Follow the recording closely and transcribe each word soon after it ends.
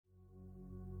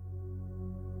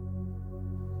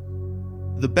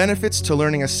The benefits to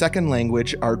learning a second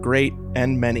language are great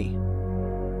and many.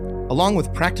 Along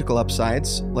with practical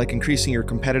upsides, like increasing your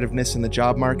competitiveness in the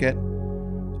job market,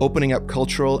 opening up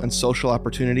cultural and social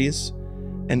opportunities,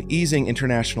 and easing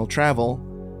international travel,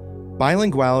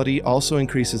 bilinguality also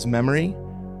increases memory,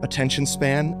 attention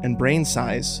span, and brain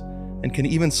size, and can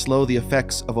even slow the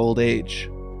effects of old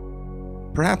age.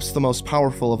 Perhaps the most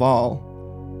powerful of all,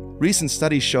 recent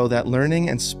studies show that learning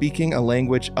and speaking a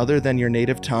language other than your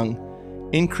native tongue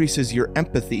increases your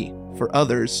empathy for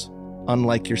others,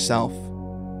 unlike yourself.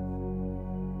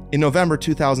 In November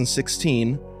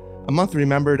 2016, a month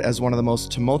remembered as one of the most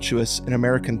tumultuous in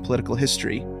American political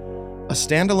history, a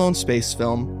standalone space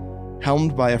film,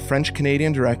 helmed by a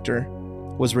French-Canadian director,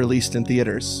 was released in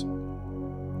theaters.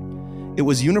 It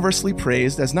was universally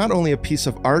praised as not only a piece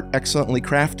of art excellently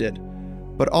crafted,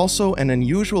 but also an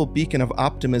unusual beacon of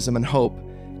optimism and hope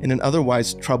in an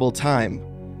otherwise troubled time,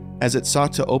 as it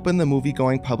sought to open the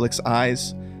movie-going public's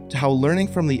eyes to how learning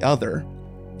from the other,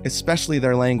 especially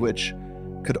their language,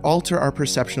 could alter our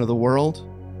perception of the world,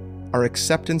 our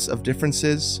acceptance of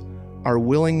differences, our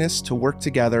willingness to work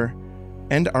together,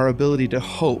 and our ability to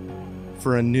hope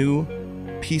for a new,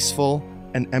 peaceful,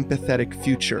 and empathetic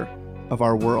future of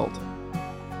our world.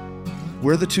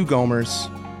 We're the two Gomers,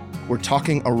 we're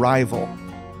talking Arrival,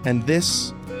 and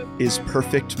this is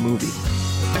Perfect Movie.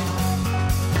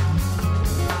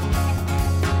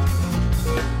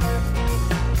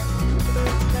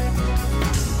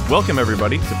 Welcome,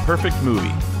 everybody, to Perfect Movie,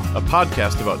 a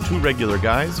podcast about two regular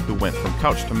guys who went from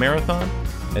couch to marathon,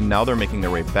 and now they're making their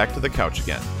way back to the couch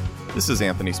again. This is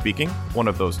Anthony speaking, one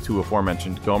of those two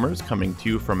aforementioned Gomers, coming to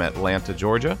you from Atlanta,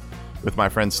 Georgia, with my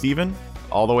friend Steven,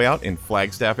 all the way out in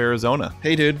Flagstaff, Arizona.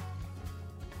 Hey, dude.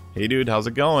 Hey, dude, how's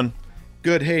it going?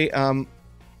 Good. Hey, I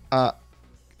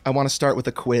want to start with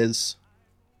a quiz.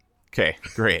 Okay,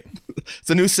 great. It's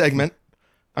a new segment.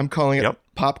 I'm calling it Yep.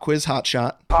 Pop Quiz Hot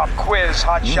Shot. Pop quiz,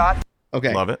 hot shot.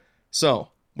 Okay. Love it. So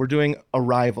we're doing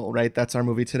Arrival, right? That's our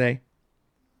movie today.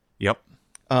 Yep.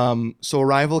 So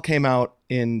Arrival came out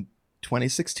in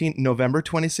 2016, November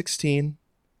 2016.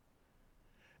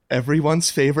 Everyone's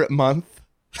favorite month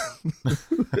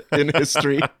in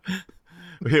history.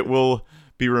 It will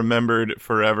be remembered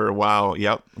forever. Wow.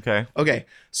 Yep. Okay. Okay.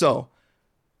 So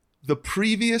the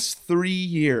previous 3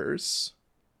 years,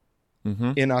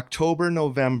 in October,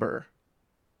 November,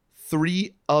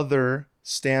 3 other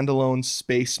standalone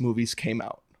space movies came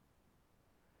out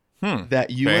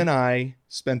that you and I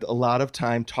spent a lot of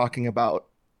time talking about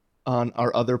on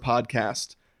our other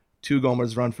podcast, Two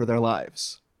Gomers Run for Their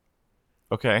Lives.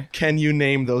 Okay. Can you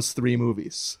name those 3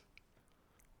 movies?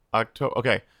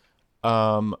 Okay.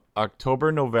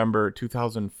 October, November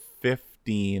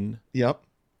 2015. Yep.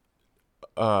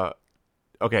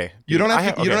 Okay. You don't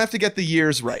have to get the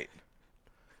years right.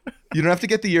 You don't have to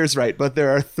get the years right, but there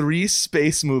are 3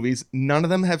 space movies. None of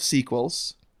them have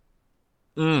sequels.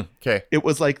 Okay. It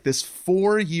was like this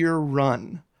 4-year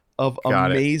run of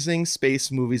Got it. amazing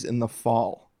space movies in the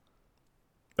fall.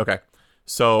 Okay.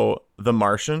 So, The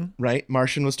Martian. Right?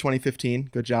 Martian was 2015.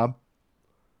 Good job.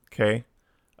 Okay.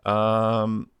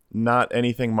 Not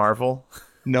anything Marvel.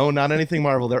 No, not anything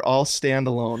Marvel. They're all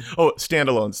standalone. Oh,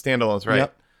 standalones, right?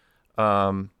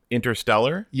 Yep.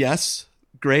 Interstellar. Yes.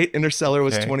 Great. Interstellar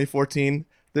was Okay. 2014.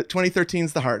 The 2013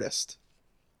 is the hardest.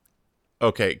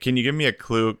 Okay. Can you give me a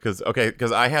clue? Because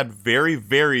I had very,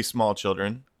 very small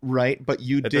children. Right. But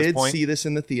you At this did point? see this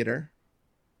in the theater.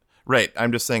 Right.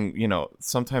 I'm just saying,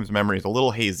 sometimes memory is a little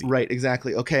hazy. Right.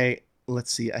 Exactly. Okay.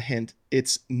 Let's see. A hint.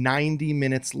 It's 90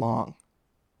 minutes long.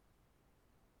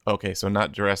 Okay. So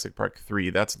not Jurassic Park 3.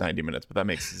 That's 90 minutes, but that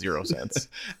makes 0 sense.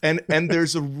 And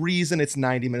there's a reason it's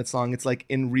 90 minutes long. It's like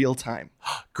in real time.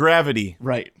 Gravity.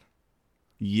 Right.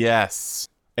 Yes.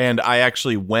 And I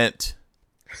actually went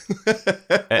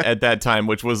at that time,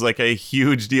 which was like a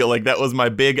huge deal. Like that was my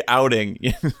big outing.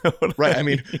 You know what Right. I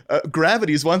mean,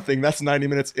 Gravity is one thing. That's 90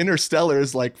 minutes. Interstellar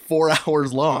is like 4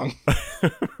 hours long.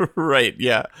 Right.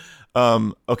 Yeah.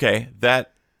 Okay.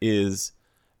 That is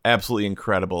absolutely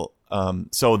incredible.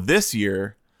 So this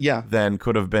year Yeah. then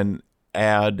could have been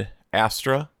Ad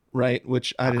Astra. Right.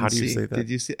 Which I didn't How do you see. say that? Did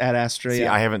you see Ad Astra? See,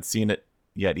 Yeah. I haven't seen it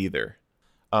yet either.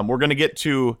 We're going to get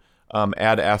to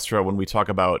Ad Astra when we talk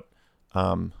about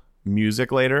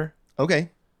music later. Okay.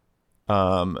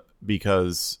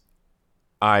 Because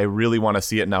I really want to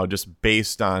see it now just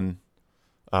based on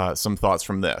some thoughts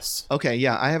from this. Okay.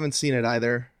 Yeah. I haven't seen it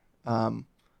either.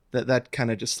 That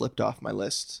kind of just slipped off my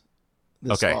list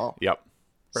this Okay. fall. Yep.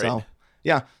 Right. So,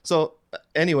 yeah. So,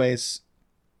 anyways,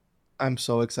 I'm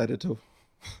so excited to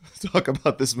talk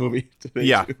about this movie today.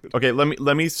 Yeah. Dude. Okay.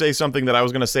 Let me say something that I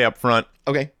was going to say up front.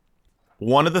 Okay.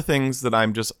 one of the things that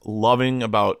I'm just loving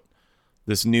about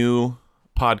this new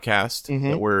podcast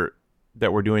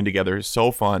that we're doing together is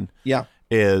so fun. Yeah.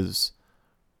 Is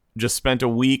just spent a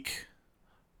week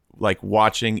like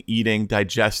watching, eating,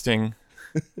 digesting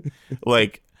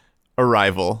like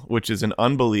Arrival, which is an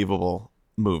unbelievable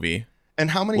movie.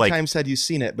 And how many times had you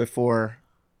seen it before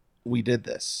we did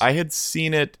this? I had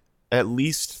seen it at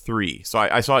least 3. So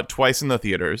I saw it twice in the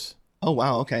theaters. Oh,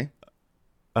 wow. Okay.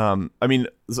 I mean,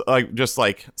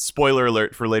 like spoiler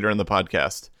alert for later in the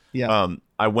podcast. Yeah.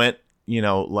 I went,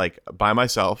 like by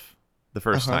myself the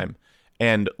first time,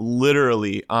 and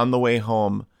literally on the way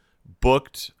home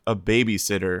booked a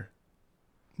babysitter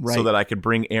so that I could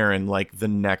bring Aaron like the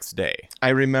next day. I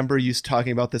remember you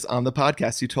talking about this on the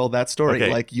podcast. You told that story.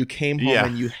 Okay. Like you came home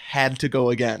and you had to go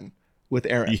again with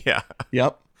Aaron. Yeah.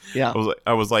 Yep. Yeah.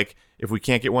 I was like, if we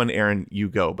can't get one, Aaron, you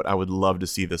go, but I would love to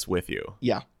see this with you.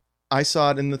 Yeah. I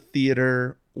saw it in the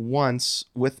theater once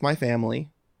with my family.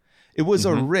 It was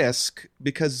a risk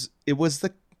because it was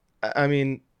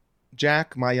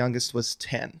Jack, my youngest, was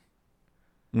 10.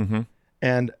 Mm-hmm.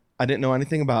 And I didn't know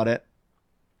anything about it,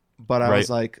 but I was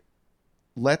like,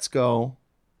 let's go.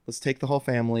 Let's take the whole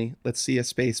family. Let's see a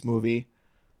space movie.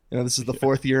 This is the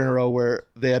 4th year in a row where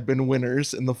they had been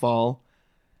winners in the fall.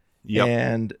 Yep.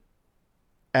 And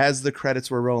as the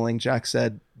credits were rolling, Jack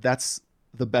said, that's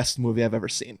the best movie I've ever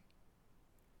seen.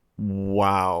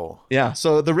 Wow. Yeah.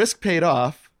 So the risk paid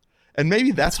off. And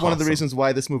maybe that's one of the awesome. reasons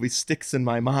why this movie sticks in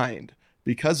my mind,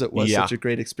 because it was such a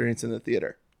great experience in the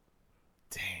theater.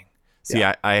 Dang. See,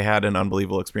 I had an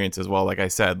unbelievable experience as well. Like I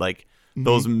said, like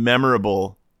those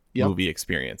memorable movie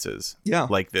experiences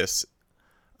like this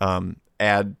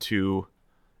add to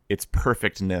its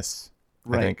perfectness,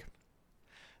 I think.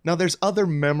 Now, there's other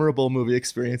memorable movie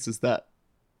experiences that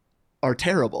are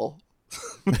terrible.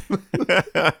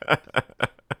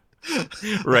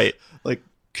 Right. Like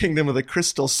Kingdom of the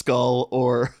Crystal Skull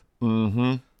or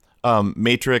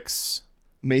Matrix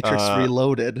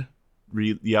Reloaded.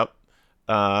 Yep.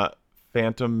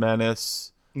 Phantom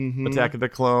Menace, Attack of the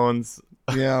Clones.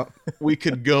 Yeah, we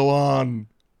could go on.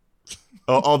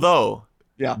 Although,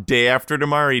 yeah, Day After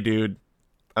Tomorrow, dude,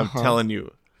 I'm telling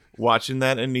you, watching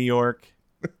that in New York.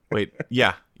 Wait,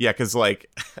 yeah, because like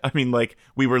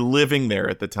we were living there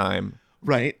at the time,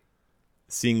 right?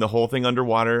 Seeing the whole thing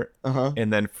underwater,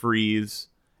 and then freeze,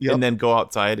 and then go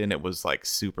outside, and it was like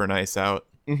super nice out.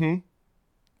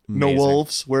 No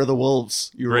wolves. Where are the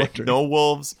wolves? You were wondering. No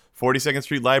wolves. 42nd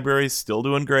Street Library is still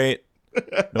doing great.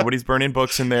 Nobody's burning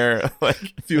books in there.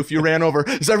 Like if you ran over,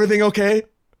 is everything okay?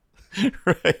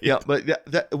 Right. Yeah, but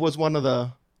that was one of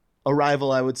the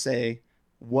Arrival, I would say,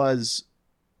 was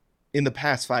in the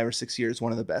past 5 or 6 years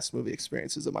one of the best movie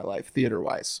experiences of my life,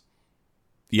 theater-wise.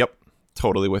 Yep,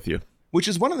 totally with you. Which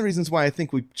is one of the reasons why I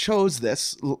think we chose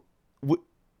this.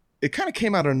 It kind of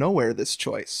came out of nowhere, this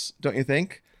choice, don't you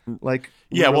think? Like,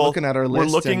 we're looking at our list.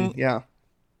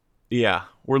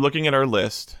 We're looking at our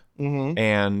list,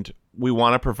 and we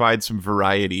want to provide some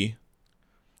variety.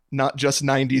 Not just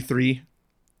 93.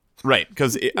 Right,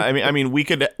 because I mean, we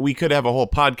could have a whole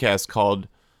podcast called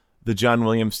the John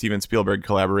Williams Steven Spielberg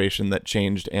collaboration that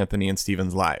changed Anthony and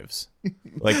Steven's lives.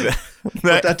 Like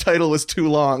But that title was too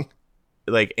long.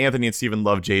 Like Anthony and Steven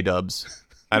love J-dubs.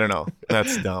 I don't know.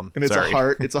 That's dumb. And it's a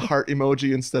heart. It's a heart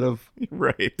emoji instead of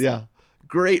right. Yeah,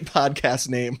 great podcast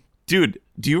name. Dude,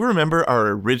 do you remember our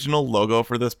original logo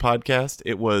for this podcast?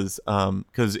 It was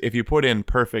because if you put in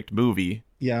perfect movie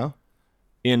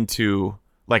into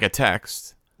like a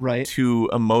text, right, 2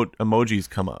 emojis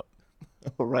come up.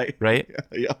 Oh, right.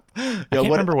 Yeah. I can't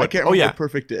remember what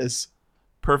perfect is.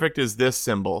 Perfect is this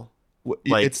symbol.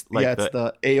 Like, it's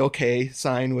the A-OK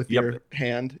sign with your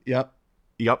hand. Yep.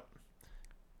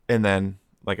 And then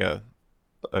like a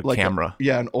camera.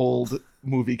 An old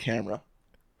movie camera.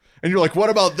 And you're like, what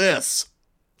about this?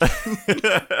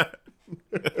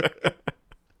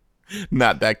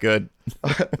 Not that good.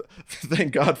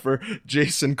 Thank God for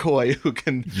Jason Coy, who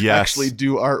can actually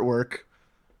do artwork.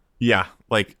 Yeah,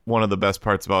 like one of the best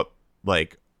parts about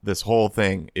like this whole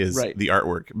thing is the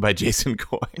artwork by Jason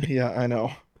Coy. Yeah, I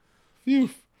know.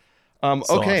 Phew.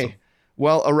 Okay. Awesome.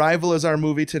 Well, Arrival is our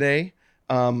movie today.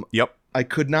 Yep. I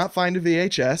could not find a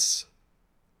VHS.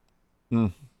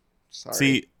 Sorry.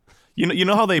 See, you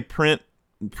know how they print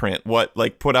what,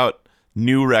 like put out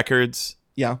new records?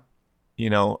 Yeah.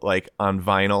 Like on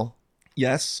vinyl.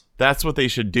 Yes. That's what they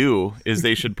should do, is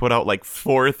they should put out like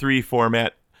 4:3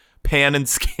 format pan and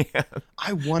scan.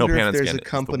 I wonder if there's a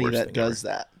company that does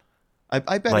that.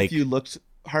 I bet if you looked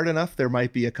hard enough, there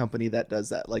might be a company that does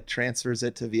that, like transfers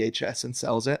it to VHS and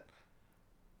sells it.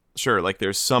 Sure, like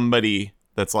there's somebody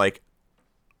that's like,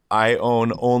 I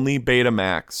own only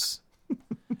Betamax.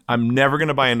 I'm never going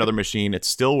to buy another machine. It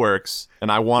still works,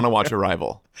 and I want to watch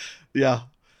Arrival. Yeah.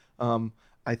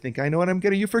 I think I know what I'm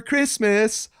getting you for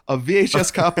Christmas. A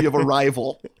VHS copy of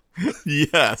Arrival.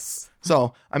 Yes.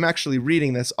 So I'm actually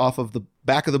reading this off of the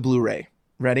back of the Blu-ray.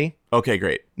 Ready? Okay,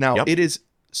 great. Now, Yep. It is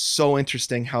so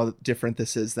interesting how different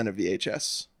this is than a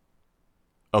VHS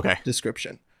Okay.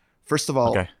 description. First of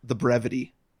all, Okay. the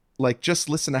brevity. Like, just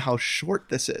listen to how short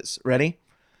this is. Ready?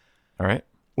 All right.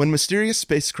 When mysterious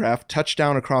spacecraft touch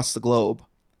down across the globe,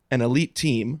 an elite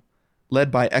team, led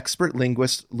by expert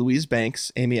linguist Louise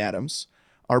Banks, Amy Adams,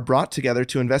 are brought together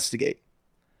to investigate.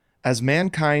 As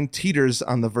mankind teeters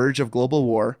on the verge of global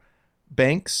war,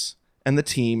 Banks and the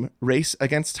team race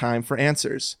against time for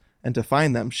answers, and to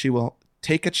find them, she will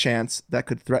take a chance that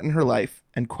could threaten her life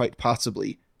and quite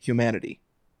possibly humanity.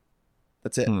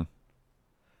 That's it.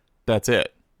 That's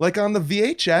it. Like on the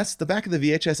VHS, the back of the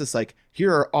VHS is like,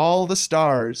 here are all the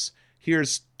stars.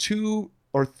 Here's 2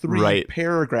 or 3 Right.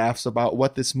 paragraphs about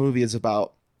what this movie is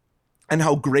about and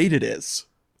how great it is.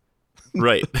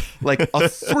 Right. Like a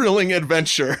thrilling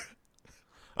adventure.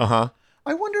 Uh-huh.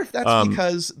 I wonder if that's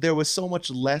because there was so much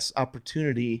less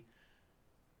opportunity,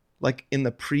 like in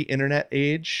the pre-internet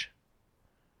age,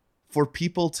 for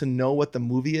people to know what the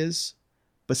movie is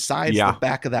besides Yeah. the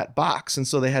back of that box. And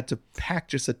so they had to pack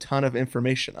just a ton of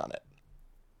information on it.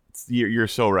 You're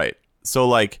so right. So,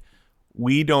 like,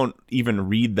 we don't even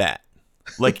read that.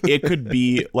 Like, it could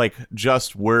be, like,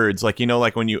 just words. Like, you know,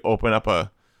 like when you open up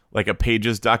a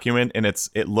Pages document and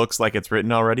it looks like it's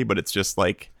written already, but it's just,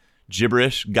 like,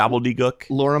 gibberish, gobbledygook.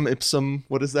 Lorem ipsum,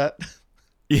 what is that?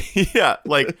 Yeah,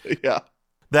 like, Yeah.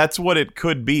 that's what it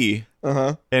could be.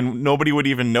 Uh-huh. And nobody would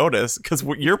even notice because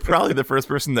you're probably the first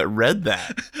person that read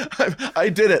that. I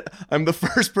did it. I'm the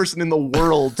first person in the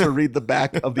world to read the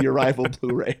back of the Arrival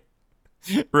Blu-ray.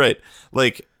 Right.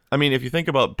 Like, I mean, if you think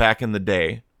about back in the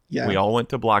day, Yeah. we all went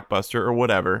to Blockbuster or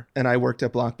whatever. And I worked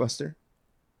at Blockbuster.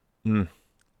 Mm.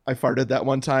 I farted that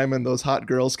one time and those hot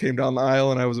girls came down the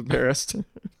aisle and I was embarrassed.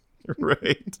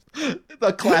 Right.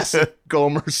 The classic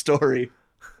Gomer story.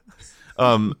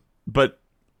 But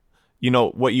you know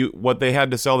what they had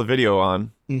to sell the video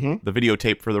on, Mm-hmm. the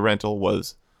videotape for the rental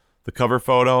was the cover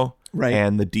photo Right.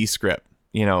 and the descript.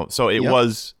 You know, so it Yep.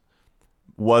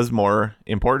 was more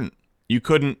important. You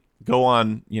couldn't go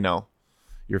on, you know,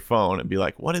 your phone and be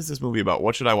like, "What is this movie about?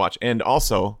 What should I watch?" And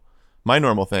also, my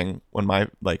normal thing when my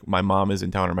mom is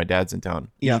in town or my dad's in town,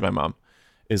 Yeah. usually my mom,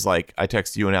 is like, I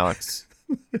text you and Alex,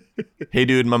 "Hey,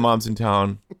 dude, my mom's in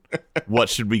town. What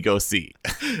should we go see?"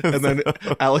 And then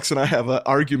Alex and I have an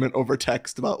argument over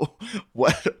text about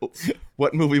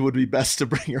what movie would be best to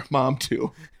bring your mom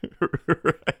to.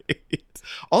 Right.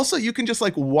 Also, you can just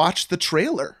like watch the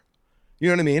trailer. You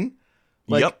know what I mean?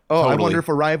 Like, Yep, oh, I totally. wonder if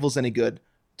Arrival's any good.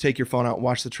 Take your phone out and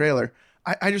watch the trailer.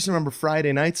 I just remember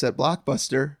Friday nights at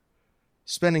Blockbuster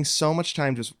spending so much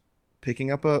time just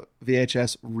picking up a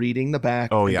VHS, reading the back,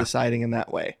 Oh, and yeah. deciding in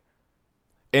that way.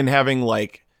 And having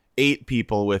like 8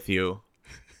 people with you.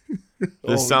 This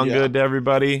Oh, sound yeah. good to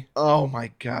everybody? Oh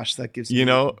my gosh, that gives me You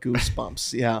know?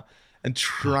 goosebumps. Yeah.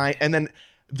 And then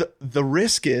the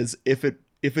risk is if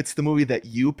it's the movie that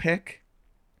you pick,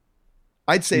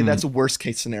 I'd say that's a worst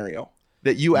case scenario.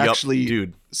 That you Yup, actually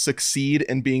dude. succeed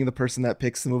in being the person that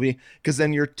picks the movie, because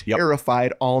then you're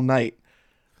terrified all night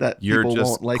that You're people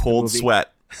just won't like cold the movie.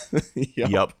 sweat.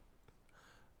 Yep.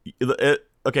 Yep.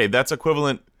 Okay, that's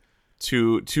equivalent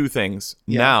to 2 things.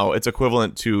 Yeah. Now it's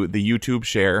equivalent to the YouTube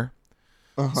share.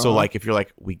 Uh-huh. So like if you're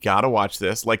like, we gotta watch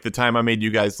this, like the time I made you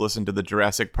guys listen to the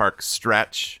Jurassic Park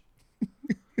stretch.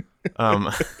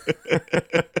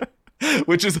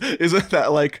 Which isn't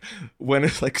that like when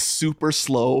it's like super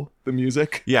slow, the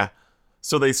music? Yeah.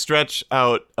 So they stretch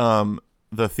out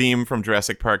the theme from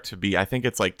Jurassic Park to be, I think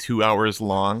it's like 2 hours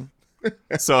long.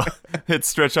 So it's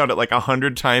stretched out at like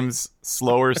 100 times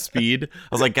slower speed. I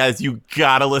was like, guys, you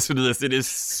gotta listen to this. It is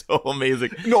so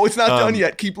amazing. No, it's not done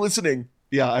yet. Keep listening.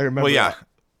 Yeah, I remember. Well, yeah. that.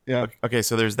 Yeah. Okay,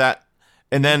 so there's that.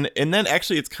 And then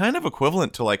actually it's kind of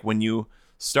equivalent to like when you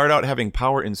start out having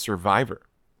power in Survivor.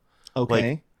 Okay.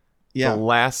 Like, yeah. The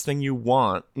last thing you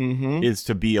want Mm-hmm. is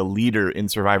to be a leader in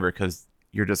Survivor because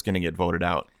you're just going to get voted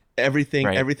out. Everything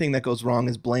Right. that goes wrong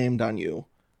is blamed on you.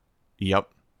 Yep.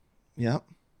 Yep.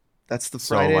 That's the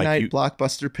So, Friday like, night you-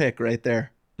 Blockbuster pick right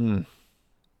there.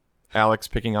 Alex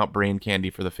picking out brain candy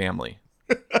for the family.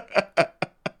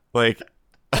 Like,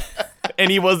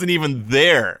 and he wasn't even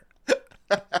there.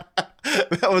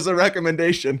 That was a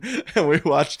recommendation, and we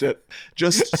watched it.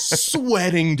 Just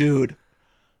sweating, dude.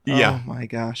 Yeah. Oh my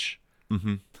gosh.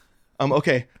 Mhm.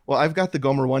 Okay. Well, I've got the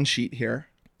Gomer 1 sheet here.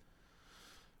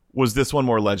 Was this one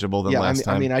more legible than last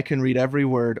time? I mean, I can read every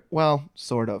word. Well,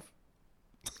 sort of.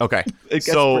 Okay. It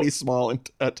gets pretty small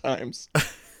at times.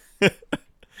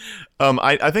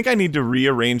 I think I need to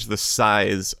rearrange the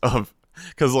size of,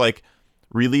 because like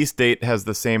release date has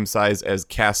the same size as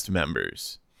cast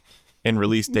members, and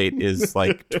release date is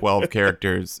like 12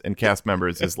 characters, and cast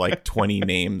members is like 20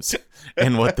 names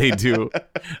and what they do,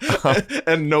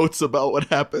 and notes about what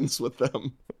happens with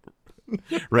them.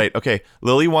 Right. Okay.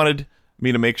 Lily wanted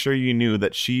me to make sure you knew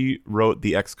that she wrote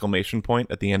the exclamation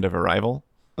point at the end of Arrival.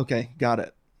 Okay, got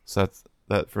it. So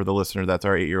that for the listener, that's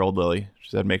our 8-year-old Lily.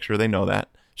 She said, make sure they know that.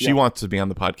 She wants to be on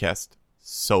the podcast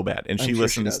so bad, and she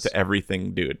listens to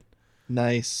everything, dude.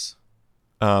 Nice.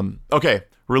 Okay.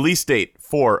 Release date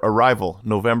for Arrival,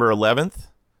 November 11th,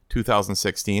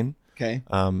 2016. Okay.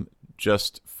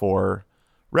 Just for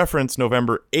reference,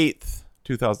 November 8th,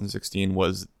 2016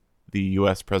 was the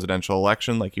U.S. presidential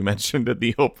election, like you mentioned at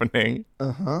the opening.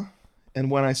 Uh-huh.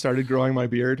 And when I started growing my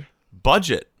beard.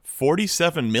 Budget,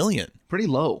 $47 million. Pretty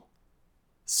low.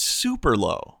 Super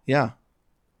low. Yeah.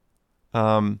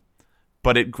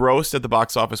 But it grossed at the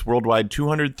box office worldwide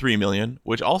 $203 million,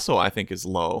 which also I think is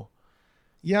low.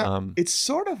 Yeah, it's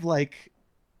sort of like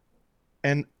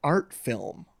an art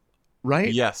film,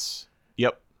 right? Yes.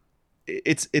 Yep.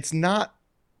 It's not.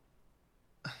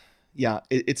 Yeah,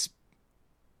 it's.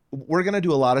 We're gonna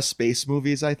do a lot of space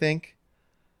movies, I think.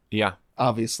 Yeah.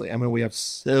 Obviously, I mean, we have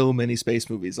so many space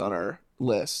movies on our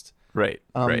list. Right.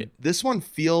 Right. This one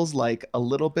feels like a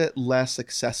little bit less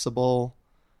accessible,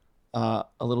 a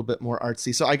little bit more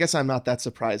artsy. So I guess I'm not that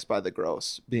surprised by the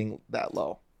gross being that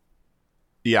low.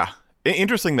 Yeah.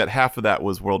 Interesting that half of that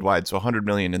was worldwide, so 100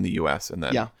 million in the US and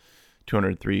then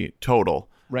 203 total.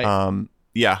 Right.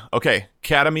 Yeah. Okay.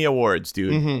 Academy Awards,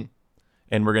 dude. Mm-hmm.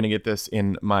 And we're going to get this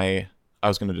in I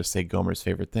was going to just say Gomer's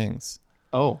favorite things.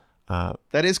 Oh.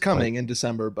 That is coming in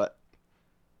December, but.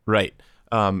 Right.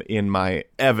 In my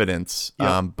evidence.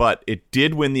 Yep. But it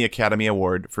did win the Academy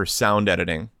Award for sound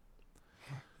editing.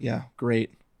 Yeah,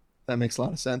 great. That makes a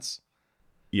lot of sense.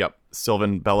 Yep,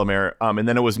 Sylvain Bellemare. And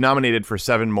then it was nominated for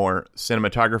 7 more.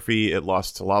 Cinematography, it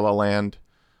lost to La La Land.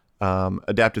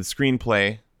 Adapted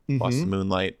screenplay, lost to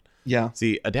Moonlight. Yeah.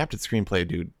 See, adapted screenplay,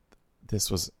 dude, this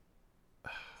was...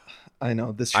 I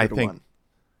know, this should have won.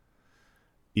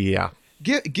 Yeah.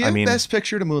 Give Best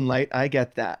Picture to Moonlight, I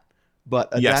get that.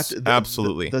 But yes,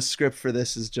 absolutely. The script for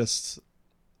this is just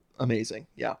amazing.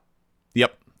 Yeah.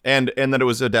 Yep. And that it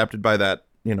was adapted by that,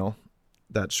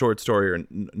 that short story or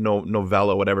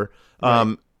novella, whatever.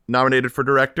 Right. Nominated for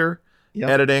director,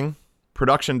 editing,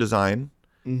 production design,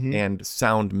 and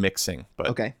sound mixing,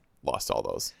 but lost all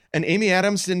those. And Amy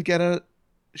Adams didn't get a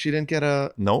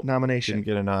nomination. Didn't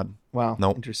get a nod. Wow.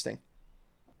 Nope. Interesting.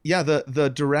 Yeah,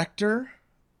 the director.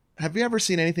 Have you ever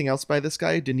seen anything else by this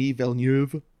guy, Denis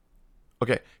Villeneuve?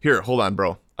 Okay, here, hold on,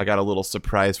 bro. I got a little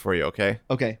surprise for you. Okay.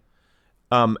 Okay.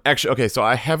 Actually, okay. So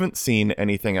I haven't seen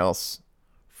anything else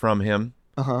from him.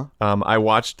 I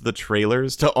watched the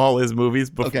trailers to all his movies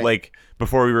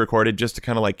before we recorded, just to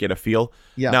kind of like get a feel.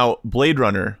 Yeah. Now, Blade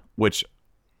Runner, which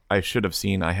I should have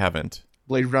seen, I haven't.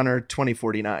 Blade Runner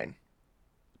 2049.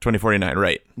 2049,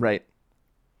 right? Right.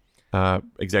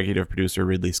 Executive producer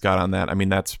Ridley Scott on that. I mean,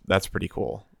 that's pretty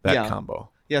cool. That combo.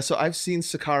 Yeah. So I've seen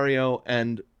Sicario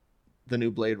and the new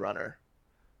Blade Runner.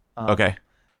 Okay.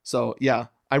 So yeah,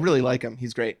 I really like him.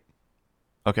 He's great.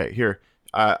 Okay, here.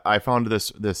 I found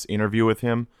this interview with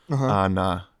him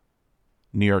on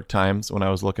New York Times when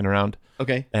I was looking around.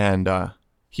 Okay. And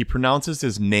he pronounces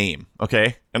his name,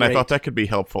 okay? And I thought that could be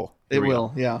helpful. It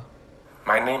will, yeah.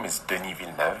 My name is Denis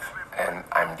Villeneuve, and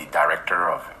I'm the director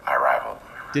of Arrival.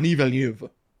 Denis Villeneuve.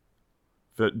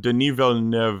 Denis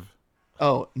Villeneuve.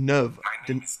 Oh, Neuve. My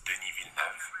name is Denis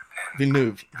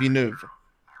Villeneuve. Villeneuve.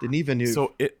 Denis Villeneuve.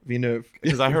 So Villeneuve.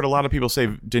 Because I heard a lot of people say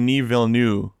Denis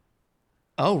Villeneuve.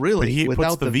 Oh, really? But he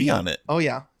puts the V on it. Oh,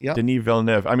 yeah. Yep. Denis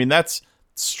Villeneuve. I mean, that's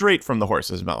straight from the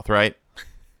horse's mouth, right?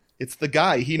 It's the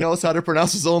guy. He knows how to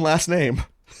pronounce his own last name.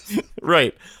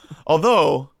 Right.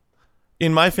 Although,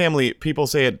 in my family, people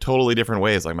say it totally different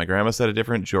ways. Like, my grandma said it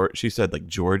different. She said, like,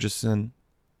 Georgeson.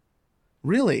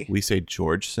 Really? We say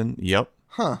Georgeson. Yep.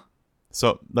 Huh.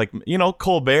 So, like,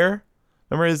 Colbert.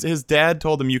 Remember his dad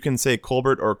told him you can say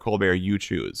Colbert or Colbert, you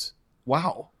choose.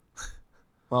 Wow.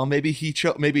 Well, maybe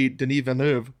maybe Denis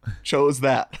Villeneuve chose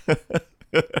that.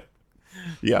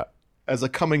 Yeah. As a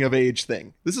coming of age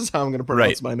thing. This is how I'm going to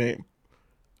pronounce my name.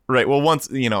 Right. Well, once,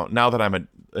 now that I'm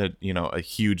a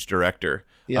huge director,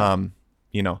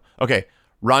 okay.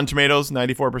 Rotten Tomatoes,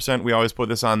 94%. We always put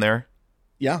this on there.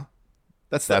 Yeah.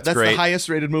 That's great. The highest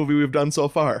rated movie we've done so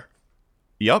far.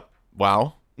 Yep.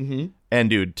 Wow. Mm-hmm. And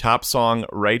dude, top song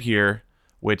right here.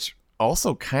 which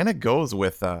also kind of goes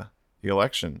with the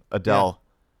election. Adele,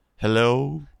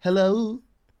 hello. Hello.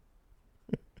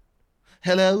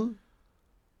 Hello.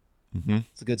 Mm-hmm.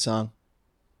 It's a good song.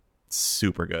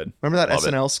 Super good. Remember that Love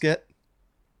SNL skit?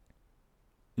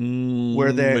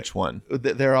 Where which one?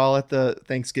 They're all at the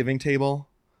Thanksgiving table,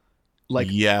 like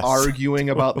Yes. arguing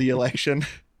about the election,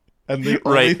 and the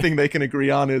only Right. thing they can agree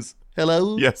on is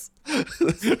hello. Yes.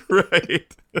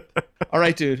 Right. All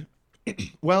right, dude.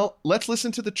 Well, let's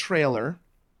listen to the trailer,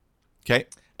 Okay.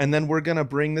 and then we're gonna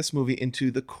bring this movie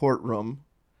into the courtroom.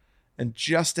 And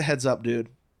just a heads up, dude.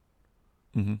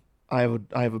 Mm-hmm. I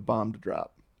have a bomb to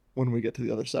drop when we get to the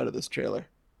other side of this trailer.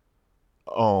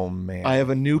 Oh, man. I have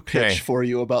a new pitch Okay. for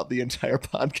you about the entire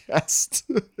podcast.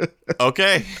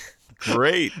 Okay.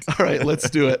 Great. All right, let's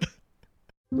do it.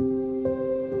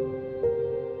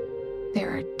 There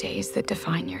are days that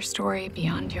define your story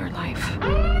beyond your life.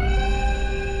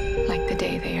 Like the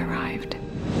day they arrived.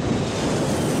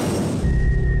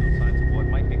 Signs of what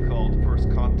might be called first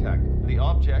contact. The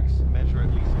objects measure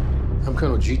at least. I'm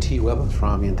Colonel G.T. Weber from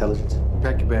Army Intelligence.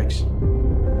 Pack your bags.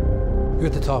 You're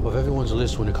at the top of everyone's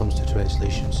list when it comes to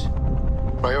translations.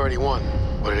 Priority 1.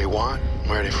 What do they want?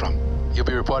 Where are they from? You'll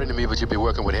be reporting to me, but you'll be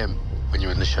working with him when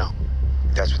you're in the show.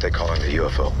 That's what they call him, the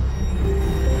UFO.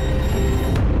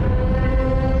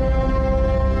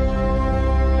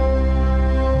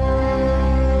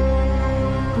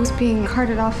 Who's being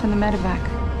carted off in the medevac?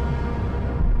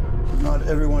 Not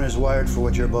everyone is wired for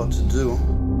what you're about to do.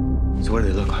 So what do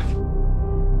they look like?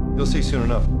 You'll see soon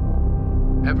enough.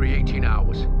 Every 18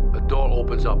 hours, a door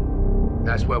opens up.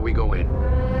 That's where we go in.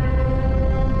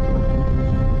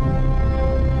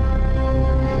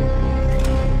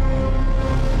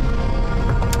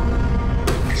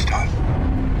 It's done.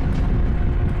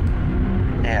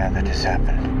 Yeah, that just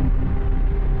happened.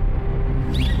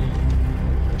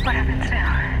 What happens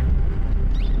now?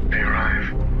 They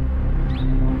arrive.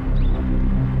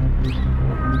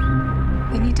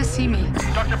 They need to see me.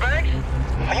 Dr. Banks?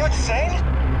 Are you insane?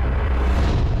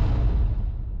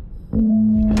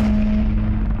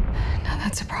 Now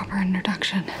that's a proper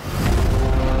introduction.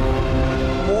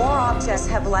 More objects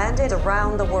have landed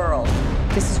around the world.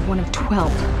 This is one of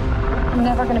 12. I'm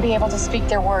never going to be able to speak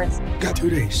their words. Got 2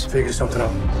 days. Figure something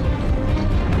out.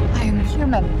 I am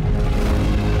human.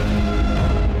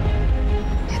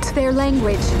 It's their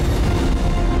language.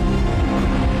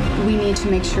 We need to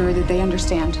make sure that they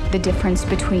understand the difference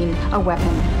between a weapon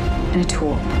and a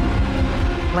tool.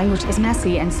 Language is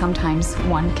messy, and sometimes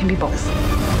one can be both.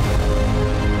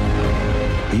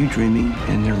 Are you dreaming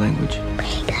in their language?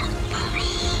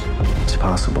 It's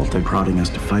possible they're prodding us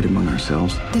to fight among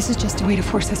ourselves. This is just a way to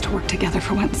force us to work together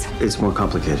for once. It's more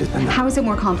complicated than that. How is it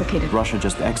more complicated? Russia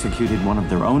just executed one of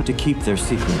their own to keep their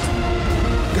secret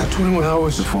Got 21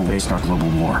 hours. before they start global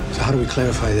war. So how do we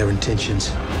clarify their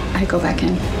intentions? I go back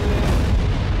in.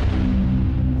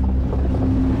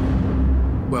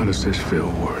 Why does this feel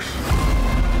worse?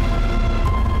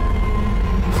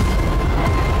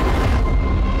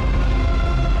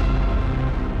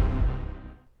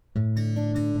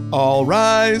 All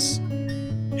rise.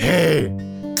 Hey,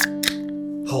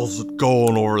 how's it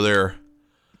going over there?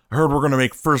 I heard we're going to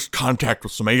make first contact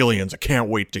with some aliens. I can't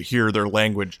wait to hear their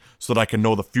language so that I can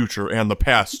know the future and the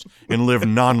past and live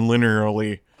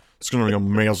non-linearly. It's going to be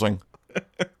amazing.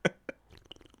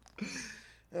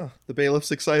 The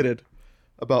bailiff's excited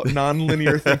about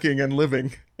non-linear thinking and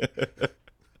living.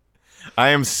 I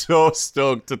am so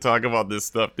stoked to talk about this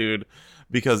stuff, dude,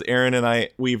 because Aaron and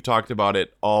we've talked about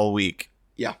it all week.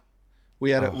 Yeah, we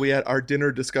had our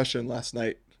dinner discussion last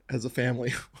night as a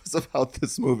family was about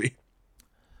this movie.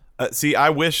 See, I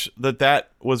wish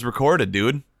that was recorded,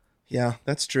 dude. Yeah,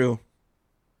 that's true.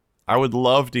 I would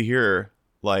love to hear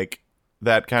like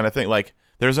that kind of thing. Like,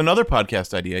 there's another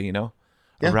podcast idea, Yeah.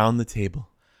 Around the table.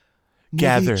 Movie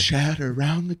Gather. chat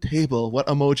around the table. What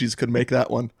emojis could make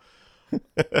that one?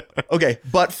 Okay,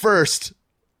 but first,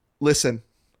 listen.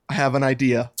 I have an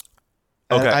idea.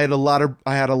 Okay. I had a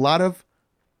lot of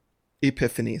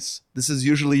epiphanies. This is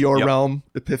usually your Yep. realm,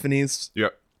 epiphanies.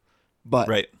 Yep. But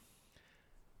Right.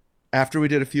 after we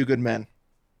did A Few Good Men,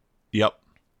 Yep.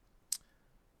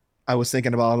 I was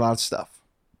thinking about a lot of stuff.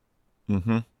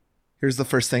 Mm-hmm. Here's the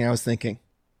first thing I was thinking.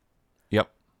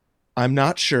 Yep. I'm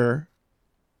not sure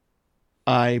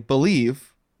I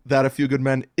believe that A Few Good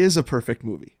Men is a perfect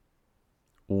movie.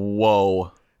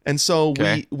 Whoa. And so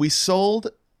Okay. we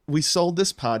sold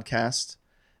this podcast,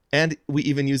 and we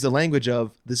even used the language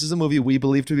of, this is a movie we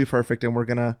believe to be perfect and we're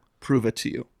going to prove it to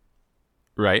you.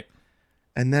 Right.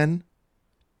 And then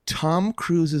Tom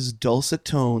Cruise's dulcet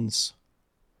tones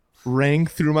rang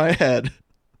through my head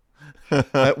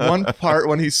At one part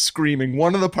when he's screaming,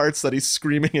 one of the parts that he's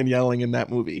screaming and yelling in that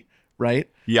movie, right?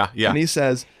 Yeah. And he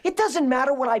says, "It doesn't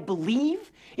matter what I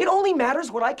believe. It only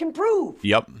matters what I can prove."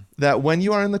 Yep. That when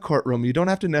you are in the courtroom, you don't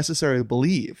have to necessarily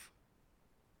believe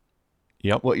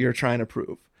what you're trying to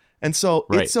prove. And so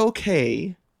it's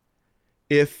okay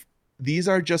if these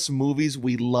are just movies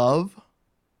we love.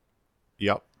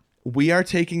 Yep. We are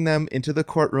taking them into the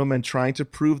courtroom and trying to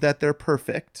prove that they're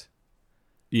perfect.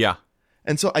 Yeah.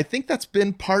 And so I think that's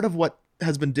been part of what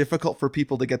has been difficult for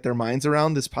people to get their minds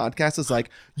around this podcast is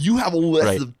like, you have a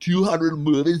list of 200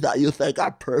 movies that you think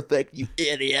are perfect, you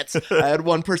idiots. I had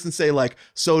one person say like,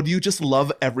 so do you just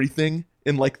love everything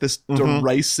in like this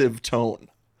derisive tone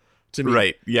to me?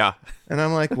 Right. Yeah. And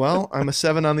I'm like, well, I'm a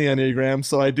 7 on the Enneagram,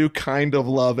 so I do kind of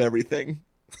love everything.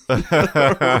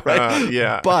 Right?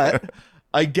 Yeah. But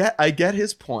I get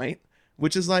his point,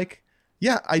 which is like,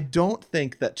 yeah, I don't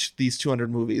think that these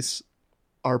 200 movies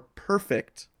are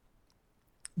perfect.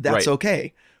 That's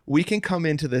okay. We can come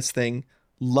into this thing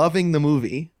loving the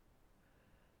movie,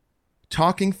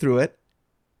 talking through it,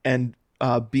 and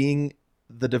being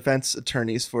the defense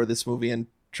attorneys for this movie and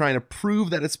trying to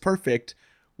prove that it's perfect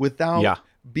without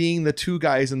being the two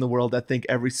guys in the world that think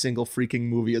every single freaking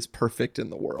movie is perfect in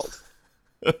the world.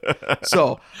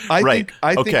 So I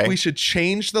think we should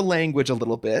change the language a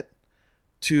little bit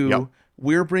to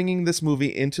we're bringing this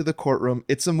movie into the courtroom.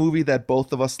 It's a movie that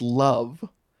both of us love.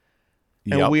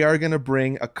 And we are going to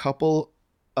bring a couple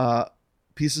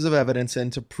pieces of evidence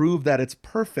in to prove that it's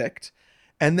perfect.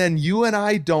 And then you and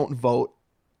I don't vote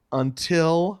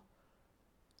until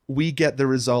we get the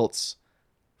results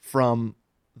from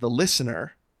the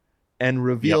listener and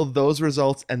reveal those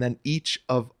results. And then each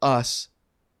of us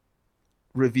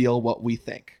reveal what we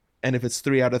think. And if it's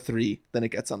 3 out of 3, then it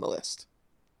gets on the list.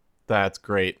 That's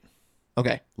great.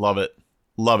 Okay. Love it.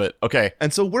 Love it. Okay.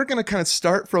 And so we're going to kind of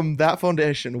start from that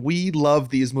foundation. We love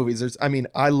these movies.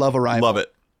 I love Arrival. Love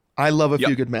it. I love A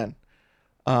Few Good Men.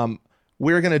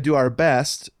 We're going to do our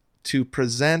best to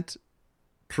present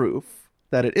proof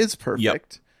that it is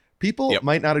perfect. People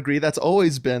might not agree. That's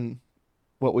always been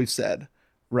what we've said,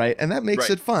 right? And that makes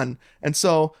it fun. And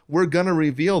so we're going to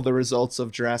reveal the results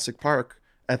of Jurassic Park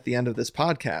at the end of this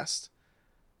podcast.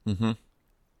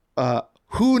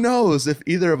 Who knows if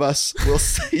either of us will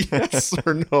say yes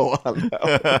or no on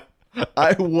that one.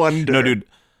 I wonder. No, dude.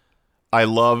 I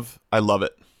love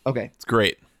it. Okay. It's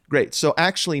great. Great. So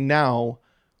actually now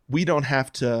we don't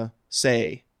have to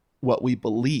say what we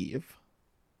believe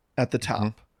at the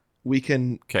top. We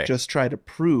can just try to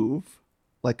prove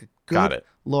like a good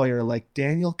lawyer like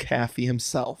Daniel Kaffee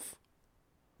himself.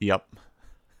 Yep.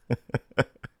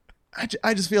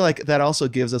 I just feel like that also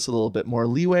gives us a little bit more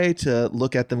leeway to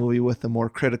look at the movie with a more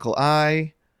critical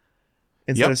eye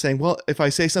instead of saying, well, if I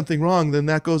say something wrong, then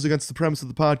that goes against the premise of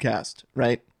the podcast.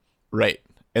 Right. Right.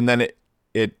 And then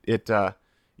it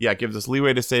gives us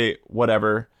leeway to say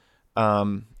whatever.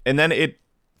 And then it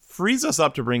frees us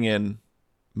up to bring in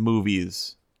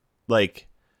movies like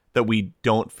that we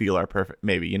don't feel are perfect.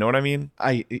 Maybe, you know what I mean?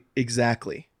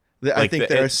 Exactly. I think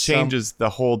there changes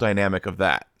the whole dynamic of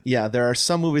that. Yeah, there are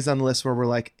some movies on the list where we're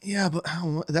like, yeah, but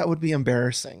that would be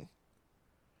embarrassing.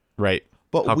 Right.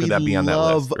 But how could that be on that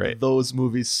list? Right. Those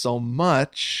movies so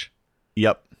much.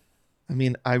 Yep. I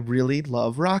mean, I really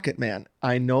love Rocket Man.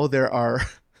 I know there are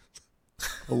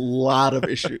a lot of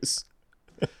issues.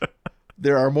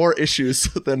 There are more issues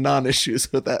than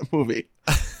non-issues with that movie.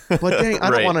 But dang, I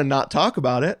don't want to not talk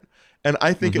about it. And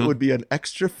I think it would be an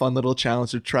extra fun little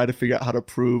challenge to try to figure out how to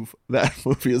prove that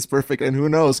movie is perfect. And who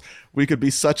knows, we could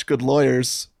be such good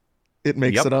lawyers. It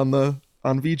makes it on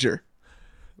V'ger.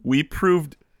 We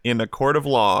proved in a court of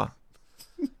law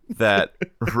that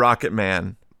Rocket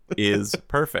Man is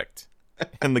perfect.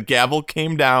 And the gavel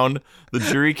came down. The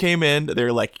jury came in.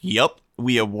 They're like, yep,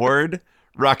 we award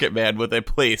Rocket Man with a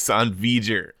place on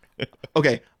V'ger.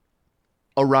 Okay.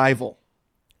 Arrival.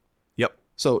 Yep.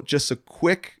 So just a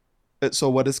quick...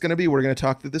 So what it's going to be, we're going to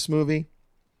talk through this movie.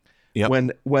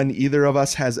 Yep. When either of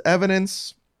us has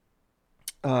evidence,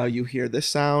 you hear this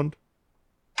sound.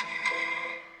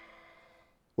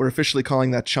 We're officially calling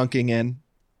that chunking in.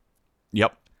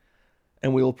 Yep.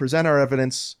 And we will present our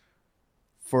evidence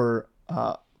for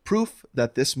proof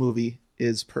that this movie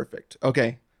is perfect.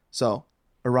 Okay, so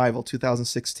Arrival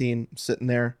 2016, I'm sitting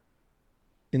there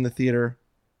in the theater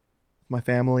with my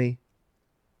family.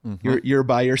 You're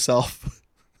by yourself.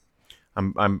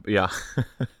 I'm yeah.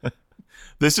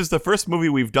 This is the first movie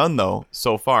we've done though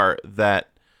so far that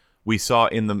we saw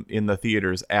in the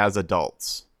theaters as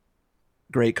adults.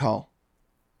 Great call.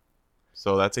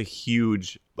 So that's a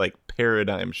huge like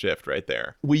paradigm shift right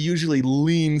there. We usually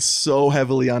lean so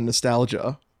heavily on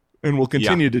nostalgia and will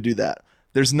continue to do that.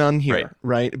 There's none here,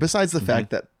 right? Besides the fact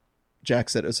that Jack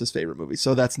said it was his favorite movie,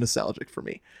 so that's nostalgic for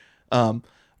me.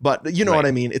 But you know what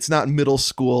I mean? It's not middle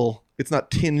school. It's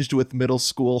not tinged with middle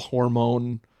school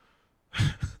hormone.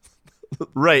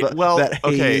 Right. That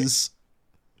haze.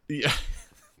 Yeah.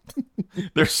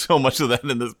 There's so much of that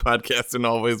in this podcast and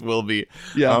always will be.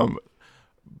 Yeah.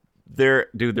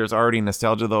 There's already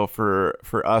nostalgia though for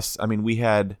us. I mean, we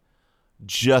had a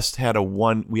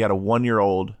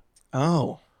 1-year-old.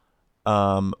 Oh.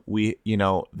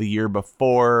 The year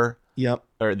before. Yep.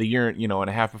 Or the year, and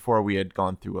a half before, we had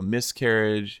gone through a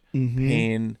miscarriage,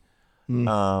 pain.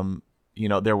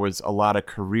 There was a lot of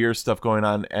career stuff going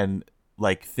on and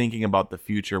like thinking about the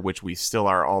future, which we still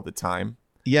are all the time.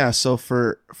 Yeah. So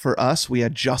for us, we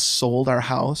had just sold our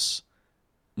house.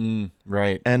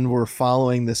 Right. And we're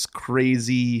following this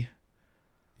crazy,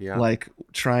 we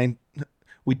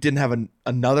didn't have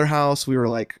another house. We were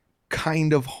like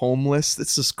kind of homeless.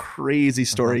 It's this crazy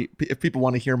story. If people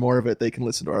want to hear more of it, they can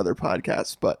listen to our other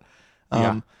podcasts. But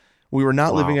we were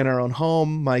not living in our own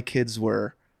home. My kids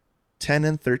were 10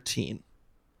 and 13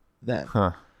 then.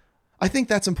 I think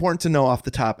that's important to know off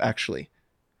the top, actually.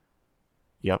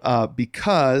 Yep.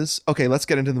 Because, okay, let's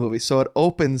get into the movie. So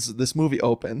this movie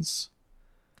opens.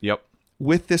 Yep.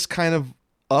 With this kind of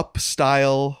up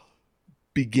style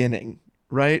beginning,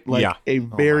 right? Like a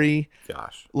very,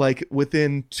 like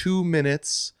within 2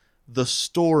 minutes, the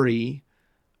story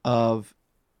of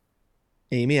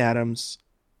Amy Adams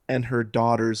and her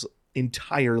daughter's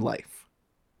entire life.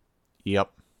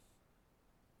 Yep.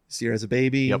 See her as a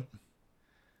baby. Yep.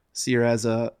 See her as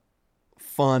a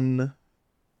fun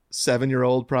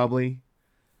 7-year-old, probably.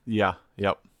 Yeah.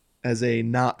 Yep. As a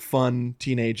not fun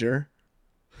teenager.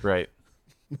 Right.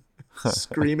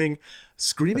 Screaming,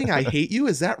 I hate you.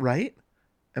 Is that right?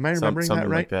 Am I remembering that right?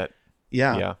 Like that.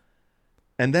 Yeah. Yeah.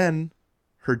 And then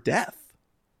her death.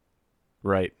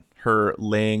 Right. Her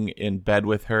laying in bed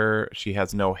with her. She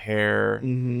has no hair.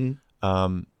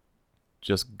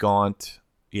 Just gaunt.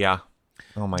 Yeah.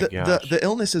 Oh my gosh. The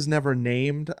illness is never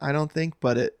named, I don't think,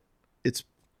 but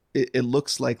it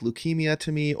looks like leukemia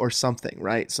to me or something,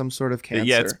 right? Some sort of cancer.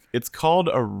 Yeah, it's called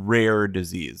a rare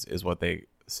disease is what they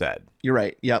said. You're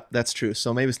right. Yep, that's true.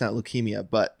 So maybe it's not leukemia,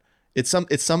 but it's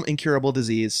some incurable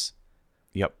disease.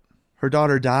 Yep. Her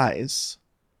daughter dies.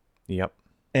 Yep.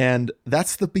 And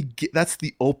that's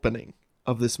the opening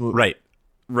of this movie.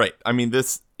 Right. I mean,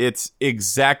 it's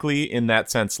exactly in that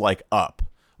sense like Up.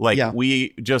 Like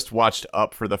we just watched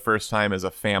Up for the first time as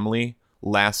a family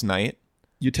last night.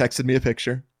 You texted me a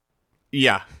picture.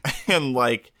 Yeah. And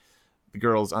like the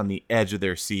girls on the edge of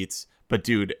their seats. But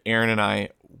dude, Aaron and I,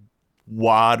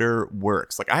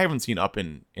 waterworks. Like I haven't seen Up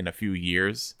in a few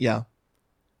years. Yeah.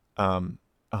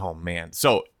 Oh man.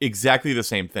 So exactly the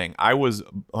same thing. I was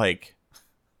like,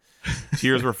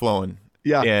 tears were flowing.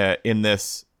 Yeah. In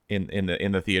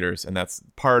the theaters, and that's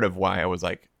part of why I was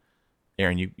like,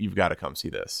 Aaron, you've got to come see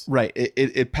this. Right.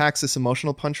 It packs this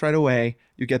emotional punch right away.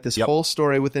 You get this whole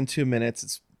story within 2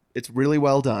 minutes. It's really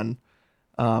well done.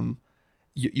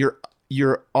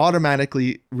 You're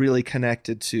automatically really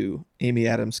connected to Amy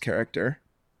Adams' character.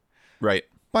 Right.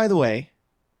 By the way,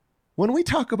 when we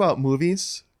talk about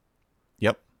movies,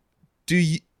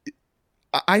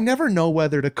 I never know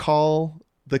whether to call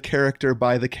the character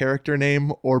by the character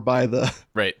name or by the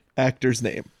actor's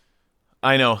name.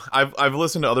 I know. I've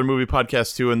listened to other movie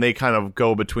podcasts too, and they kind of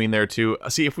go between there too.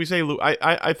 See, if we say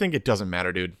I think it doesn't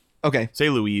matter, dude. Okay. Say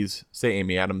Louise. Say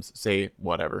Amy Adams. Say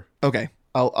whatever. Okay.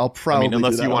 I'll probably do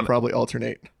that. I'll probably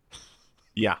alternate.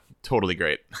 Yeah, totally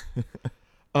great.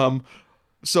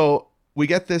 So we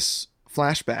get this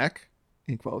flashback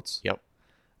in quotes. Yep.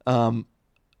 And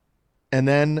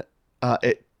then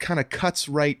it kind of cuts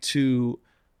right to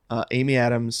Amy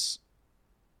Adams,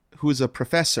 who's a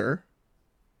professor.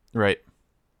 Right.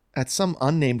 At some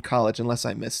unnamed college, unless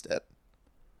I missed it.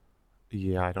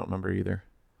 Yeah, I don't remember either.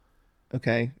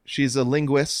 Okay. She's a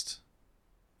linguist.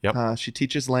 Yep. She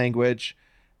teaches language,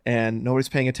 and nobody's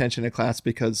paying attention to class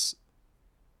because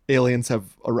aliens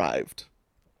have arrived.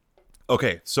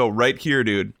 Okay, so right here,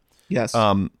 dude. Yes.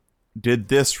 Did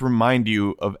this remind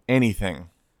you of anything?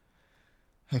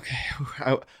 Okay.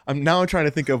 I'm trying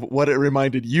to think of what it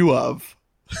reminded you of.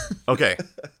 Okay.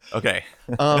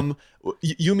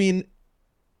 You mean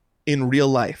in real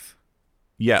life?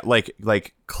 Yeah,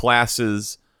 like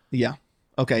classes. Yeah.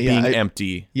 Okay. Being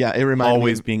empty. Yeah, it reminded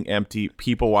always me being empty.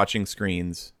 People watching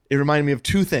screens. It reminded me of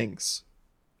two things.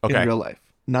 Okay. In real life: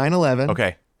 9/11.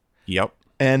 Okay. Yep.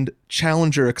 And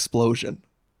Challenger explosion.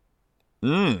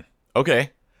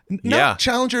 Okay. Not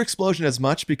Challenger explosion as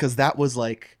much because that was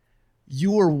like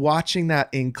you were watching that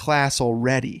in class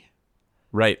already.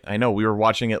 Right. I know. We were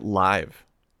watching it live.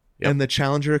 Yep. And the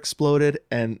Challenger exploded,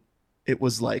 and it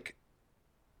was like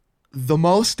the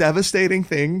most devastating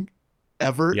thing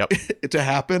ever to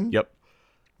happen. Yep.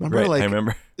 Remember, right. I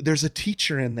remember. There's a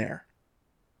teacher in there.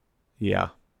 Yeah.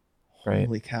 Right.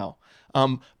 Holy cow.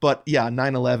 But yeah,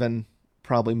 9/11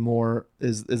 probably more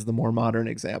is the more modern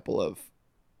example of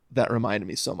that. Reminded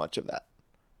me so much of that.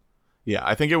 Yeah,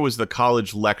 I think it was the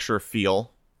college lecture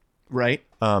feel. Right.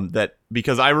 That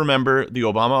because I remember the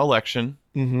Obama election.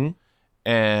 Mm-hmm.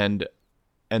 And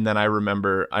then I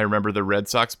remember the Red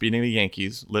Sox beating the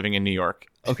Yankees, living in New York.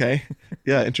 Okay.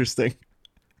 Yeah, interesting.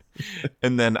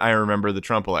 And then I remember the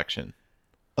Trump election.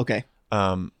 Okay.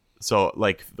 So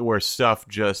like where stuff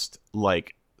just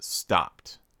like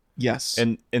stopped. Yes.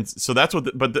 And so that's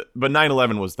what but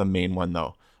 9/11 was the main one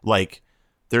though. Like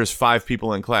there's 5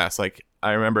 people in class. Like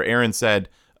I remember Erin said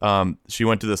she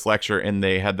went to this lecture and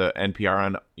they had the NPR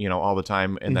on, all the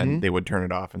time, and then they would turn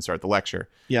it off and start the lecture.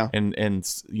 Yeah. And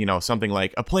something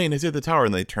like a plane has hit the tower,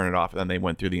 and they turn it off, and then they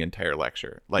went through the entire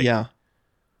lecture. Like, yeah.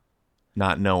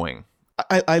 Not knowing.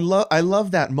 I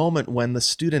love that moment when the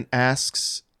student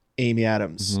asks Amy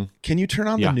Adams, "Can you turn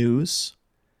on the news?"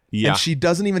 Yeah. And she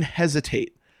doesn't even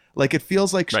hesitate. Like it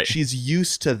feels like she's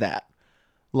used to that.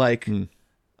 Like,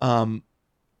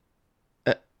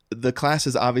 the class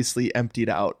is obviously emptied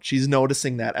out. She's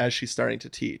noticing that as she's starting to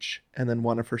teach. And then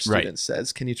one of her students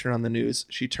says, "Can you turn on the news?"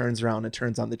 She turns around and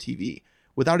turns on the TV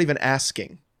without even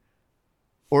asking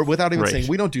or without even saying,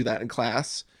 "We don't do that in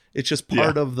class." It's just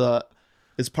part of the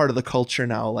culture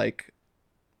now. Like,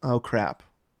 oh crap,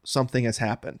 something has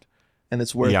happened and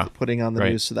it's worth putting on the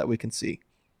news so that we can see.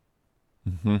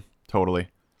 Mm-hmm. Totally.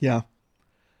 Yeah.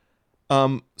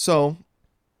 So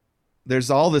there's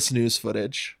all this news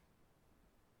footage.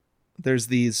 There's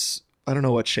these, I don't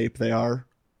know what shape they are.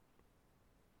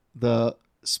 The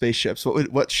spaceships.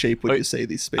 What shape would you say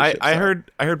these spaceships are?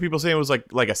 I heard people saying it was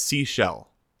like a seashell.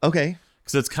 Okay.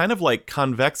 Because it's kind of like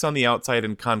convex on the outside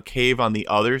and concave on the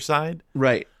other side.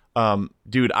 Right.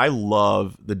 Dude, I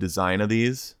love the design of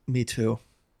these. Me too.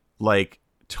 Like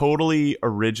totally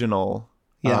original.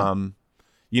 Yeah.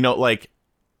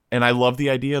 And I love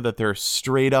the idea that they're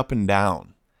straight up and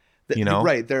down.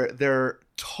 Right. They're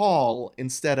tall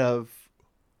instead of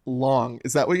long.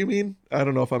 Is that what you mean? I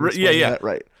don't know if I'm explaining that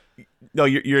right. No,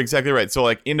 you're exactly right. So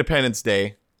like Independence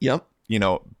Day. Yep.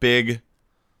 Big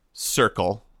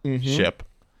circle ship.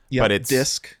 Yep. But it's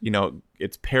disc.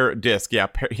 It's disc. Yeah.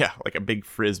 Like a big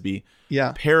frisbee.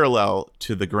 Yeah. Parallel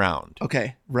to the ground.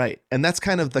 Okay. Right. And that's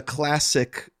kind of the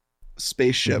classic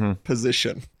spaceship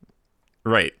position.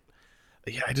 Right.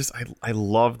 Yeah. I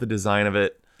love the design of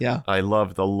it. Yeah. I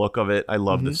love the look of it. I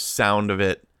love the sound of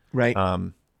it. Right.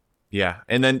 Yeah.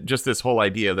 And then just this whole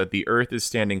idea that the Earth is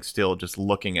standing still, just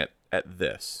looking at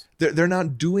this. They're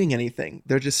not doing anything.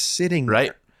 They're just sitting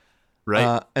there.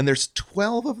 Right. And there's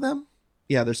 12 of them.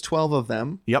 Yeah, there's 12 of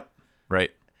them. Yep.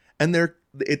 Right. And they're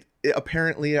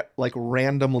apparently like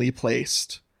randomly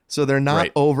placed. So they're not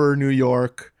over New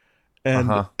York and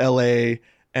LA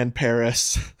and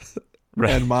Paris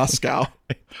and Moscow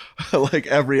like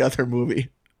every other movie.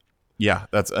 Yeah,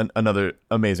 that's another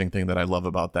amazing thing that I love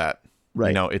about that.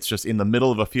 Right. It's just in the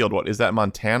middle of a field. What is that,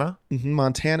 Montana? Mm-hmm.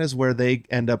 Montana's where they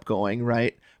end up going,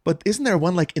 right? But isn't there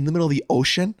one like in the middle of the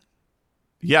ocean?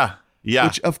 Yeah. Yeah.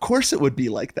 Which of course it would be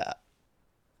like that.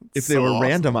 If they were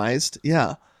randomized.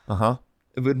 Yeah. Uh-huh.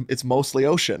 It's mostly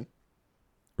ocean.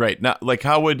 Right. Now, like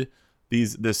how would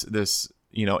this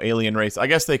alien race, I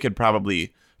guess they could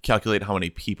probably calculate how many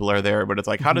people are there, but it's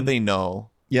like, how did they know?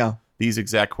 Yeah. These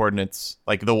exact coordinates,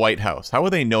 like the White House. How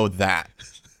would they know that?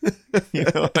 You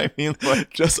know what I mean? Like,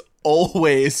 just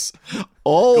always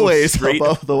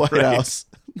above the White right. House.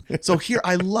 So here,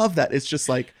 I love that. It's just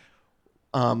like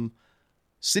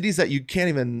cities that you can't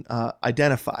even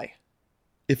identify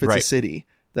if it's a city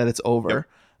that it's over.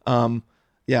 Yep.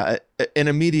 Yeah, and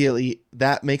immediately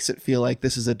that makes it feel like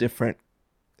this is a different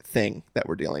thing that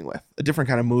we're dealing with, a different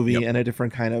kind of movie and a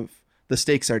different kind of, the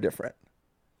stakes are different.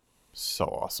 So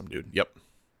awesome, dude. Yep.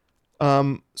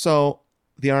 So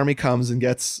the army comes and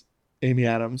gets Amy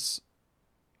Adams,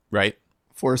 right?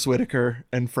 Forrest Whitaker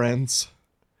and friends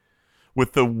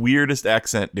with the weirdest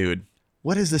accent, dude.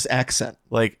 What is this accent?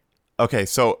 Like, okay,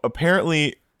 so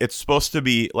apparently it's supposed to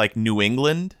be like New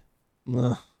England,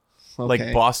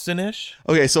 like Boston-ish.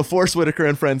 Okay, so Forrest Whitaker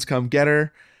and friends come get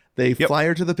her. They fly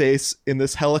her to the base in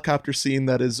this helicopter scene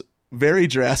that is very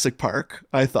Jurassic Park,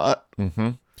 I thought. Mm-hmm.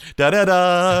 Da da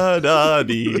da da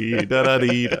dee da da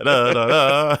dee da da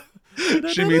da.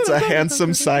 She meets a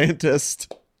handsome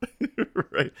scientist.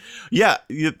 Right. Yeah,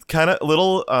 it's kind of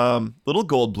little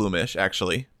Goldblum-ish,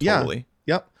 actually. Totally.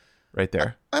 Yeah. Yep. Right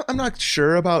there. I'm not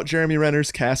sure about Jeremy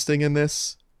Renner's casting in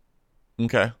this.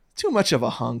 Okay. Too much of a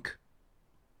hunk.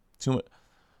 Too much.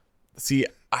 See,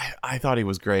 I thought he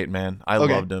was great, man. I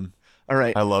loved him. All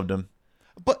right. I loved him.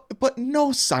 But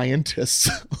no scientists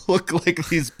look like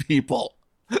these people.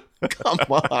 Come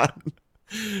on.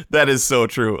 That is so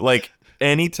true. Like,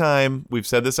 anytime, we've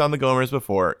said this on the Gomers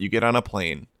before, you get on a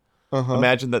plane,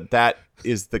 imagine that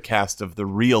is the cast of the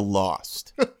real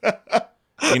Lost.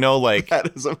 You know, like...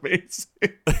 That is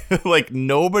amazing. Like,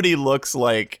 nobody looks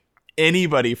like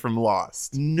anybody from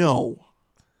Lost. No.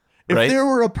 If right? there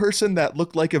were a person that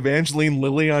looked like Evangeline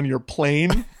Lilly on your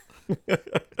plane...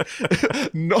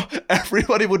 No,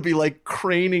 everybody would be like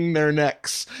craning their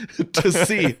necks to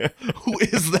see who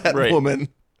is that woman.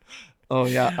 Oh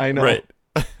yeah, I know. Right.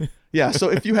 Yeah, so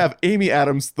if you have Amy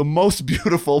Adams, the most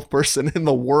beautiful person in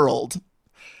the world,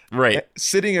 right,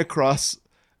 sitting across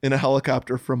in a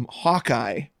helicopter from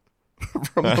Hawkeye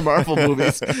from the Marvel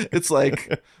movies, it's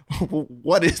like,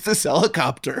 what is this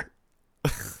helicopter?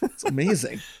 It's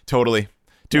amazing. Totally.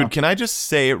 Dude, can I just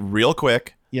say real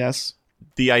quick? Yes.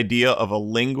 The idea of a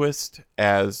linguist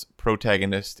as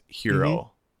protagonist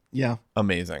hero. Yeah.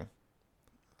 Amazing.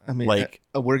 I mean, like,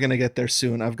 we're going to get there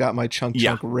soon. I've got my chunk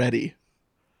ready.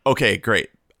 Okay,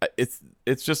 great. It's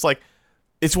just like,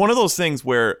 it's one of those things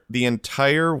where the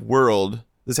entire world,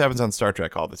 this happens on Star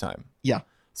Trek all the time. Yeah.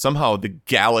 Somehow the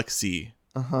galaxy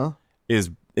is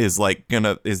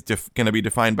gonna be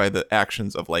defined by the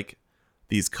actions of like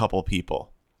these couple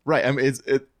people. Right. I mean, it's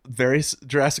very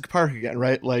Jurassic Park again,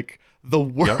 right? Like, the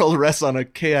world rests on a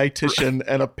chaotician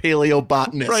and a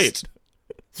paleobotanist. Right.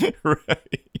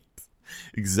 Right.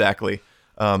 Exactly.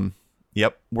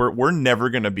 Yep. We're never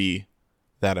going to be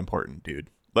that important, dude.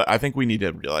 But I think we need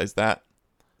to realize that.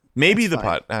 Maybe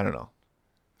I don't know.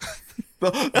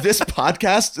 This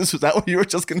podcast? Is that what you were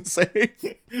just going to say?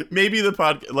 Maybe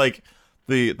the like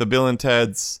the Bill and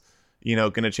Ted's,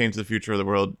 going to change the future of the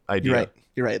world idea.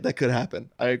 You're right. That could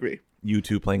happen. I agree. You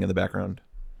two playing in the background.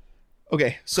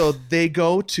 Okay, so they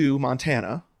go to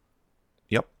Montana.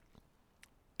 Yep.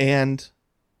 And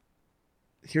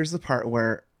here's the part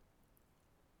where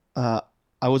we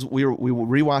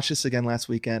rewatched this again last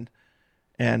weekend,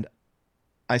 and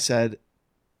I said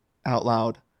out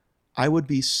loud, I would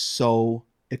be so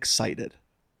excited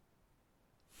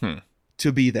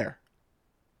to be there.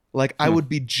 Like, I would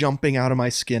be jumping out of my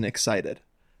skin excited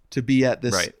to be at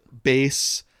this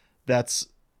base that's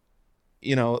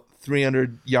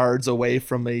 300 yards away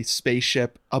from a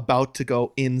spaceship about to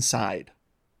go inside.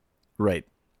 Right.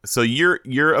 So your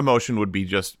emotion would be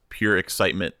just pure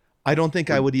excitement. I don't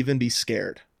think I would even be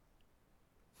scared.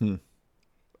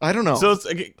 I don't know. So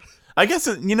I guess,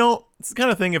 it's the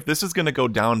kind of thing, if this is going to go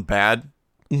down bad,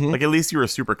 like, at least you were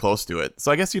super close to it.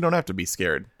 So I guess you don't have to be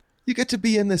scared. You get to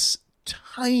be in this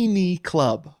tiny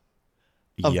club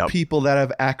of people that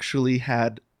have actually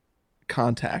had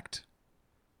contact.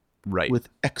 Right. With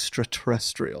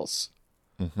extraterrestrials.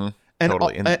 Mm-hmm. And,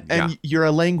 totally. And you're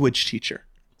a language teacher.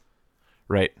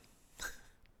 Right.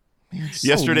 Man, so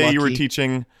yesterday lucky. You were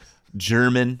teaching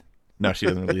German. No, she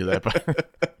doesn't really do that.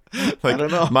 But I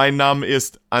don't know. My Name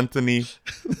ist Anthony.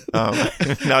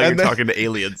 Now you're talking to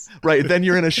aliens. Right. Then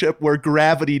you're in a ship where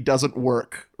gravity doesn't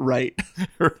work. Right.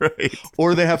 Right.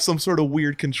 Or they have some sort of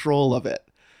weird control of it.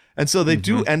 And so they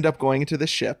do end up going into the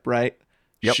ship, right?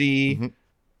 Yep. She,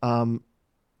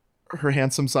 her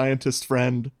handsome scientist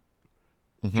friend,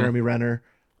 Jeremy Renner,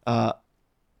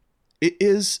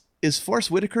 is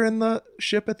Forrest Whitaker in the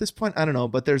ship at this point? I don't know,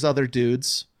 but there's other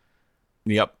dudes.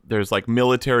 Yep. There's like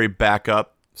military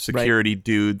backup security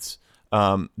dudes.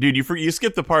 Dude, you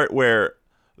skipped the part where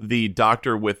the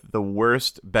doctor with the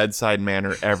worst bedside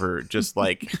manner ever just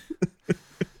like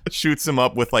shoots him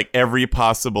up with like every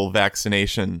possible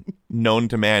vaccination known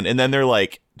to man, and then they're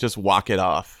like, just walk it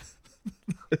off.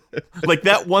 Like,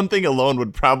 that one thing alone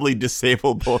would probably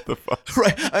disable both of us.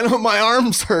 Right. I know, my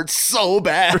arms hurt so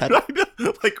bad.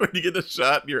 Like when you get a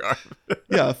shot in your arm.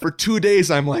 Yeah, for 2 days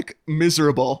I'm like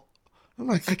miserable. I'm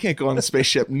like, I can't go on the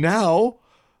spaceship now.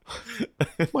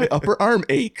 My upper arm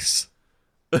aches.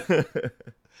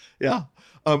 Yeah.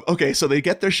 Okay, so they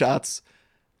get their shots.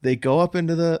 They go up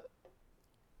into the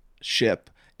ship.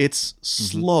 It's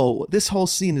slow. This whole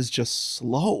scene is just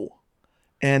slow.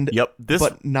 And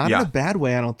but not in a bad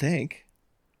way, I don't think.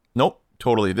 Nope,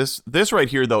 totally. This right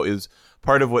here though is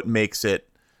part of what makes it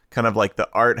kind of like the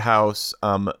art house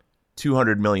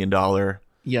 $200 million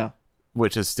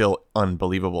which is still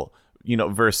unbelievable.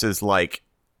 Versus like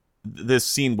this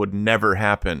scene would never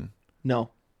happen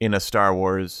in a Star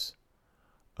Wars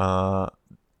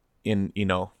in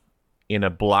a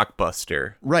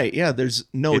blockbuster. Right, yeah, there's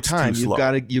no time.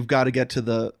 You've got to get to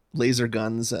the laser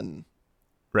guns and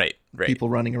Right. people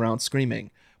running around screaming.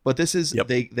 But this is,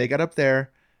 they got up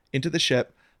there into the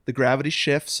ship. The gravity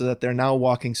shifts so that they're now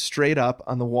walking straight up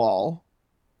on the wall.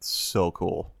 So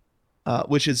cool.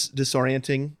 Which is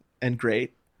disorienting and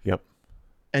great. Yep.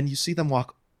 And you see them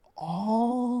walk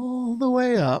all the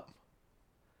way up.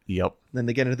 Yep. Then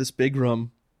they get into this big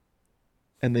room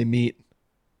and they meet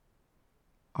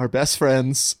our best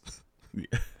friends,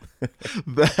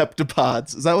 the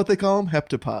heptapods. Is that what they call them?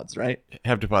 Heptapods, right?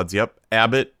 Heptapods, yep.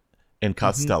 Abbott and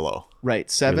Costello.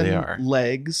 Right. Here they 7 are.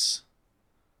 legs.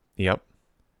 Yep.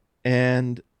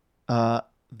 And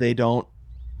they don't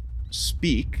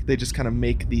speak. They just kind of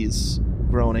make these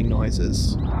groaning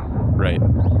noises. Right.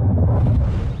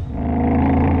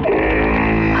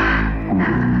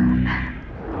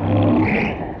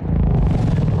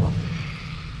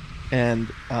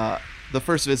 And the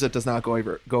first visit does not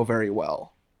go very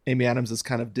well. Amy Adams is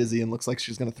kind of dizzy and looks like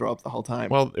she's going to throw up the whole time.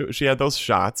 Well, she had those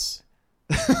shots.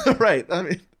 Right. I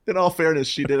mean, in all fairness,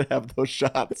 she did have those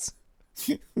shots.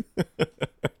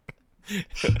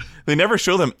 They never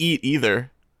show them eat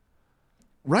either.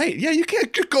 Right. Yeah, you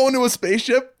can't go into a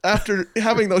spaceship after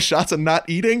having those shots and not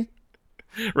eating.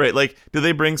 Right. Like, do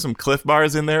they bring some Cliff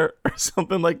Bars in there or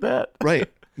something like that?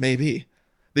 Right. Maybe.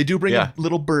 They do bring a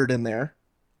little bird in there.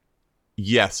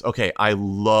 Yes. Okay. I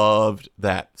loved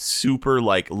that. Super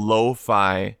like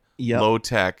lo-fi,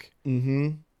 low-tech,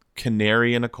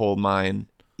 canary in a coal mine.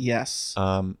 Yes.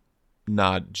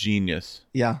 Genius.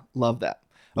 Yeah. Love that.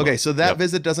 Okay. So that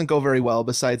visit doesn't go very well.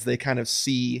 Besides, they kind of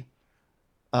see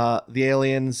the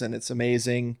aliens and it's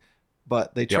amazing,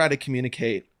 but they try to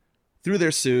communicate through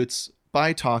their suits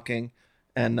by talking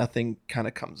and nothing kind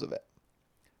of comes of it.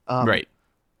 Right.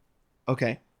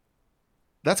 Okay.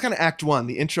 That's kind of act 1,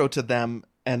 the intro to them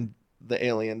and the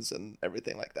aliens and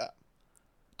everything like that.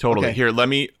 Totally. Okay. Here, let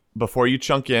me, before you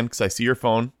chunk in, because I see your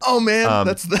phone. Oh, man.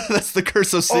 That's the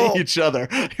curse of seeing each other.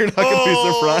 You're not going to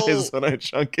be surprised when I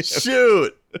chunk in.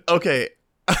 Shoot. Okay.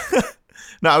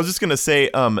 No, I was just going to say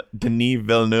Denis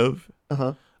Villeneuve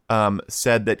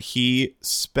said that he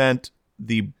spent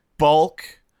the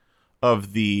bulk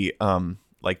of the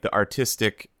like the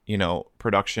artistic,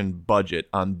 production budget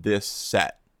on this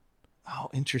set. Oh,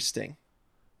 interesting.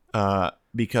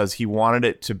 Because he wanted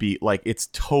it to be like, it's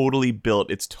totally built.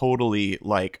 It's totally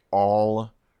like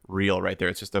all real right there.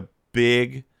 It's just a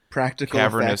big practical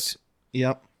cavernous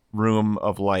room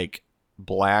of like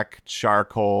black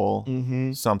charcoal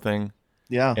something.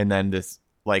 Yeah. And then this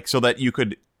like, so that you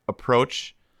could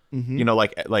approach,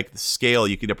 like the scale,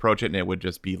 you could approach it and it would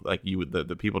just be like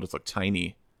the people just look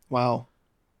tiny. Wow.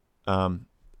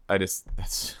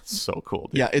 That's so cool,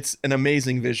 dude. Yeah, it's an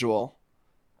amazing visual.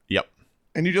 Yep.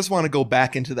 And you just want to go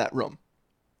back into that room.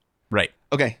 Right.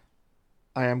 Okay.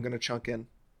 I am going to chunk in.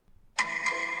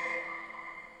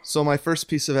 So my first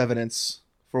piece of evidence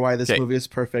for why this movie is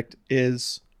perfect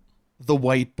is the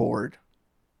whiteboard.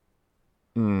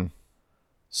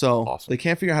 So awesome. They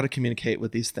can't figure out how to communicate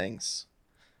with these things.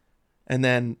 And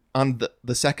then on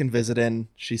the second visit in,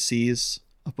 she sees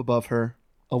up above her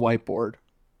a whiteboard.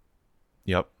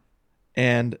 Yep.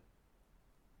 And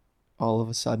all of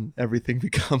a sudden, everything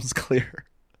becomes clear.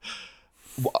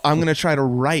 I'm going to try to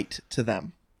write to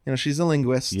them. She's a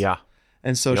linguist. Yeah.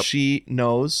 And so she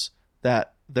knows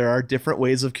that there are different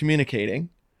ways of communicating.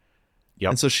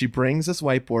 Yep. And so she brings this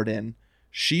whiteboard in.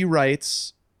 She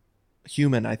writes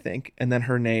human, I think, and then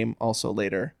her name also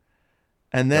later.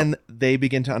 And then they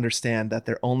begin to understand that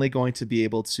they're only going to be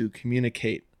able to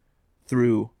communicate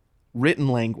through written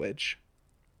language.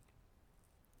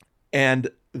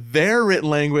 And their written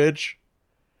language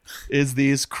is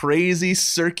these crazy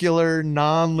circular,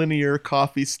 non-linear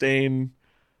coffee stain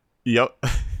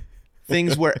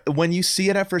things where when you see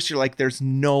it at first, you're like, there's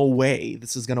no way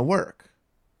this is going to work.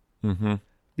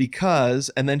 Because,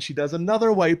 and then she does another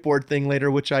whiteboard thing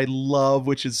later, which I love,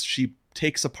 which is she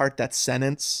takes apart that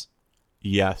sentence.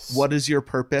 Yes. What is your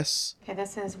purpose? Okay,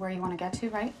 this is where you want to get to,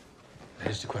 right?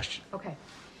 That is the question. Okay,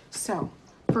 so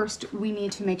first we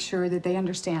need to make sure that they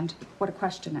understand what a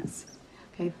question is.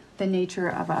 Okay, the nature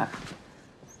of a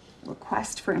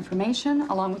request for information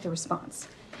along with the response.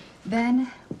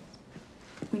 Then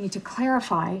we need to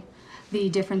clarify the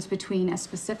difference between a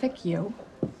specific you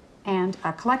and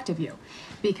a collective you,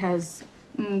 because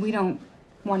we don't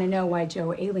want to know why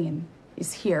Joe Alien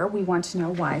is here. We want to know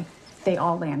why they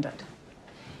all landed.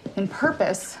 And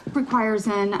purpose requires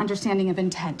an understanding of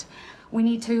intent. We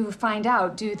need to find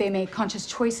out, do they make conscious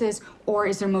choices, or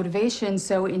is their motivation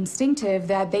so instinctive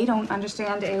that they don't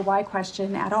understand a why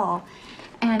question at all?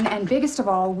 And biggest of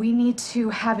all, we need to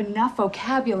have enough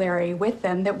vocabulary with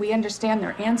them that we understand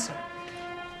their answer.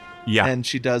 Yeah. And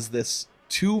she does this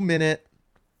 2-minute,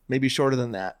 maybe shorter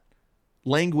than that,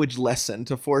 language lesson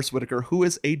to Forrest Whitaker, who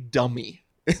is a dummy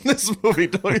in this movie,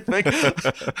 don't you think?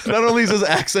 Not only is his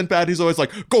accent bad, he's always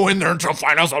like, go in there and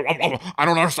find us. I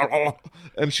don't understand.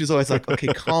 And she's always like, okay,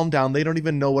 calm down. They don't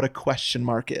even know what a question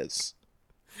mark is.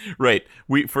 Right.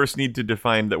 We first need to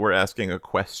define that we're asking a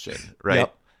question, right?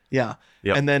 Yep. Yeah.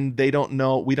 Yep. And then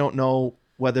we don't know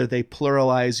whether they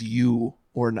pluralize you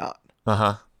or not.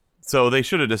 Uh-huh. So they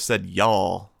should have just said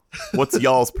y'all. What's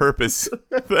y'all's purpose?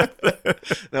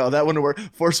 No, that wouldn't work.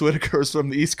 Forrest Whitaker's from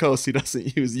the East Coast. He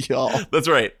doesn't use y'all. That's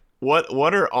right.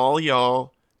 What are all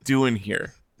y'all doing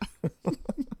here?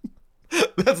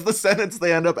 That's the sentence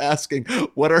they end up asking.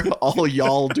 What are all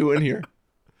y'all doing here?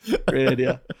 Great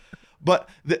idea. But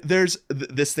there's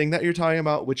this thing that you're talking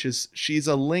about, which is she's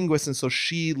a linguist, and so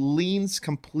she leans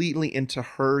completely into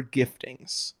her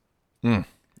giftings.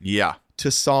 Yeah. To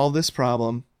solve this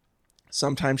problem,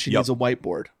 sometimes she needs a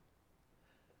whiteboard.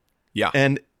 Yeah.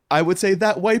 And I would say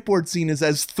that whiteboard scene is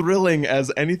as thrilling as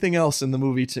anything else in the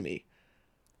movie to me.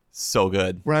 So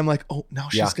good. Where I'm like, oh, now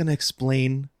she's going to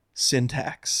explain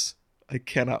syntax. I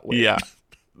cannot wait. Yeah.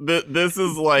 This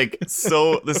is like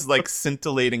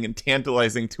scintillating and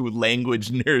tantalizing to language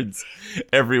nerds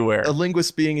everywhere. A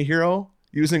linguist being a hero,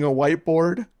 using a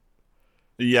whiteboard.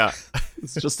 Yeah.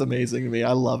 It's just amazing to me.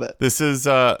 I love it. This is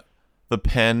the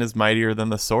pen is mightier than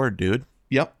the sword, dude.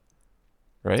 Yep.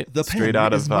 Right? The Straight pen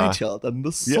out is of mightier than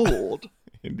the sword.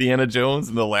 Yeah. Indiana Jones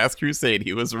and the Last Crusade.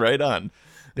 He was right on.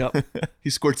 Yep. He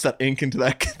squirts that ink into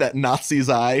that Nazi's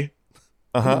eye.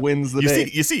 And wins the day.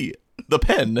 You see the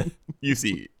pen. You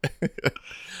see.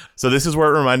 So this is where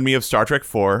it reminded me of Star Trek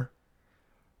 4.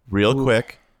 Real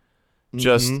quick.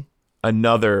 Just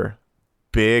another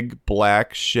big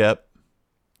black ship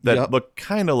that looked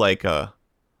kind of like I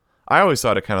always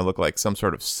thought it kind of looked like some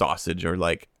sort of sausage or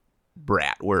like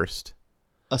bratwurst.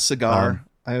 A cigar.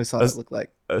 I always thought it looked like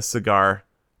a cigar.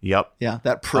 Yep. Yeah,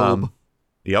 that probe.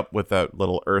 Yep, with that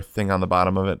little earth thing on the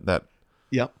bottom of it.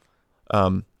 Yep.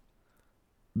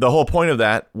 The whole point of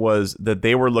that was that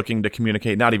they were looking to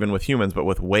communicate not even with humans but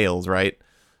with whales, right?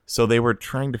 So they were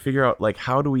trying to figure out like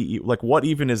how do we like what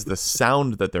even is the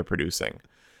sound that they're producing.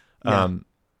 Yeah.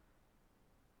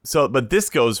 So but this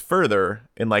goes further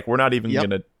and like we're not even going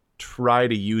to try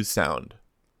to use sound.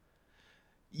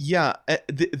 Yeah,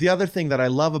 the other thing that I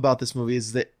love about this movie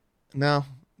is that no,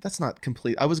 that's not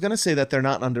complete. I was going to say that they're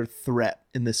not under threat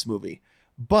in this movie,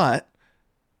 but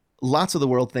lots of the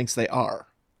world thinks they are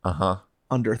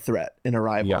under threat in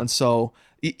Arrival. Yeah. And so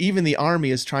even the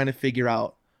army is trying to figure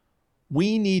out,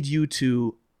 we need you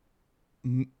to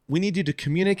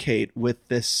communicate with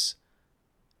this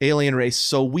alien race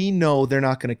so we know they're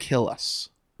not going to kill us.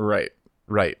 Right.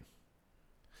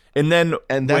 And that's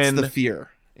the fear.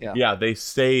 Yeah, they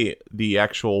say the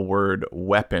actual word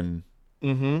weapon,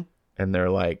 and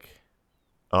they're like,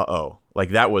 "Uh-oh!"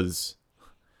 Like that was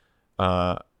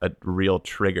a real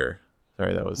trigger.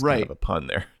 Sorry, that was kind of a pun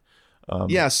there.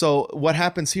 Yeah. So what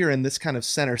happens here in this kind of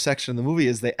center section of the movie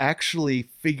is they actually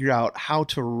figure out how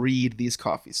to read these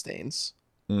coffee stains.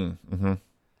 They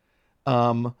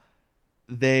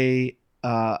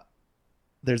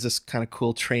there's this kind of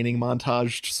cool training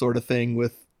montage sort of thing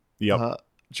with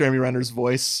Jeremy Renner's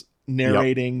voice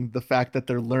narrating the fact that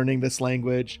they're learning this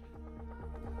language.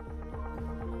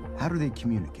 How do they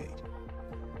communicate?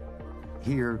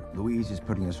 Here, Louise is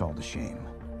putting us all to shame.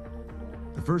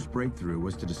 The first breakthrough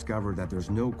was to discover that there's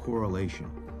no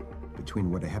correlation between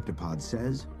what a heptapod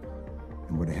says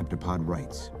and what a heptapod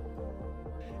writes.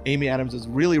 Amy Adams is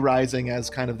really rising as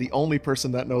kind of the only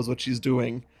person that knows what she's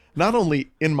doing, not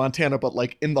only in Montana, but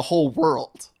like in the whole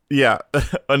world. Yeah,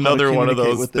 another one of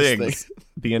those things.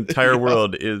 The entire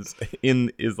world is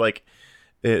like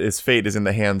his fate is in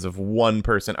the hands of one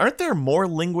person. Aren't there more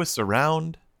linguists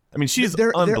around? I mean, she's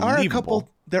unbelievable.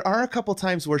 There are a couple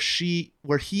times where he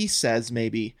says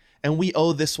maybe, and we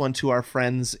owe this one to our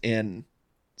friends in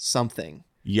something.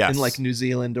 Yes. In like New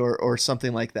Zealand or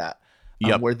something like that.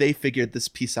 Where they figured this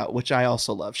piece out, which I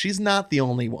also love. She's not the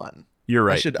only one. You're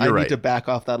right. I need to back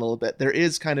off that a little bit. There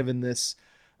is kind of in this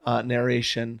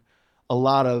narration a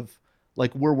lot of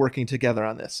like, we're working together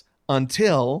on this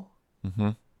until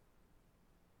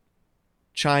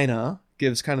China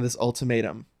gives kind of this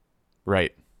ultimatum.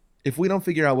 Right. If we don't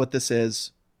figure out what this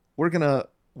is, we're gonna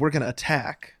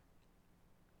attack.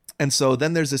 And so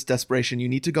then there's this desperation. You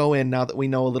need to go in now that we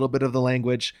know a little bit of the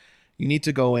language. You need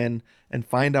to go in and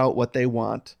find out what they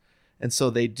want. And so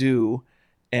they do.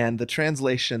 And the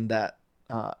translation that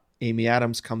Amy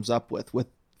Adams comes up with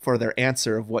for their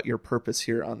answer of what your purpose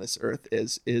here on this earth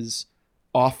is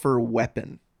offer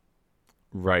weapon.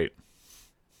 Right.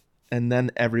 And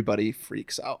then everybody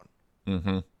freaks out.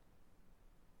 Mm-hmm.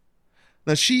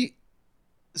 Now she's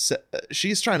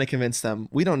trying to convince them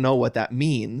we don't know what that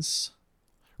means.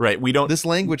 Right. We don't. This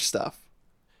language stuff.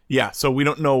 Yeah. So we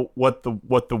don't know what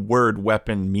the word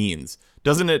weapon means.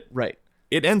 Doesn't it? Right.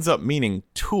 It ends up meaning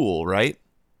tool, right?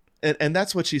 And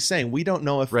that's what she's saying. We don't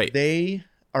know if they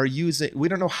are using. We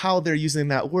don't know how they're using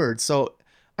that word. So,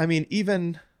 I mean,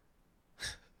 even.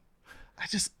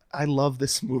 I love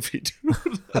this movie,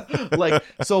 dude. Like,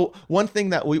 so one thing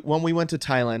that when we went to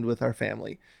Thailand with our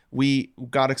family, we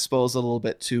got exposed a little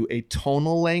bit to a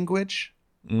tonal language,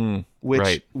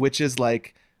 which is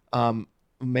like,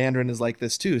 Mandarin is like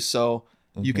this too. So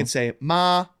you can say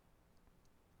ma,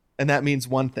 and that means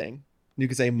one thing. You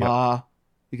can say ma,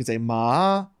 you can say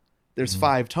ma. There's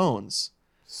 5 tones.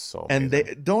 So and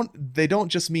amazing. they don't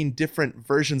just mean different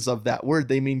versions of that word.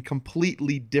 They mean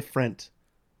completely different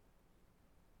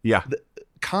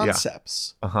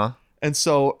concepts. Yeah. Uh-huh. And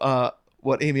so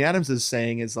what Amy Adams is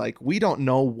saying is like, we don't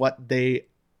know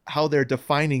how they're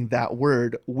defining that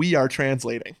word. We are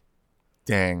translating.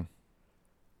 Dang.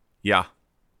 Yeah.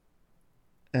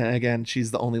 And again,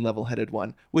 she's the only level-headed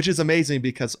one, which is amazing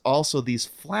because also these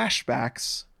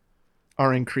flashbacks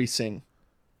are increasing.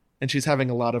 And she's having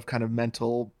a lot of kind of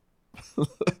mental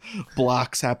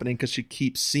blocks happening because she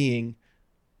keeps seeing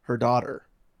her daughter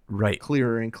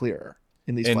clearer and clearer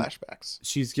in these flashbacks.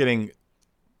 She's getting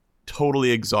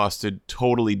totally exhausted,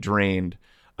 totally drained.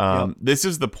 This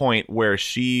is the point where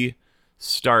she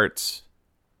starts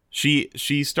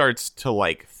to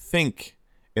like think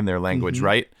in their language,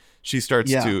 right? She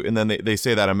starts to, and then they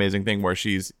say that amazing thing where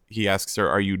he asks her,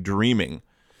 "Are you dreaming?"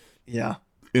 Yeah.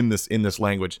 In this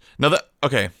language. Now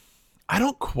I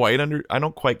don't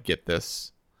quite get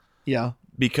this. Yeah.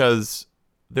 Because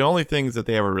the only things that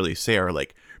they ever really say are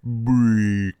like,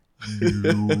 and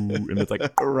it's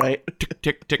like, right, tick,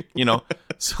 tick, tick, you know?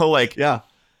 So like,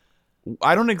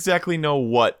 I don't exactly know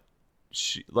what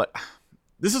she, like,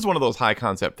 this is one of those high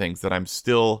concept things that I'm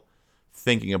still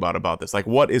thinking about this. Like,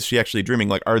 what is she actually dreaming?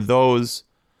 Like, are those,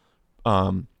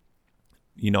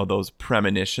 those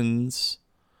premonitions?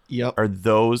 Yep. Are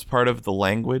those part of the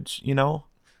language,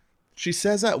 She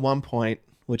says at one point,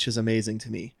 which is amazing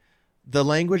to me, the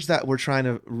language that we're trying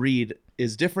to read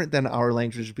is different than our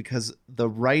language because the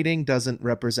writing doesn't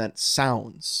represent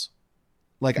sounds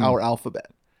like our alphabet.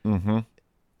 Mm-hmm.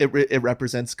 It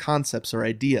represents concepts or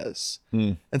ideas.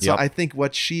 And so I think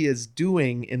what she is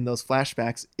doing in those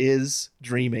flashbacks is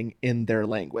dreaming in their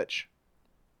language.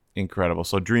 Incredible.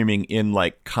 So dreaming in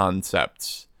like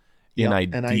concepts, in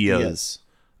ideas.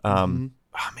 Oh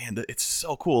man, it's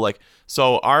so cool. Like,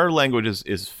 so our language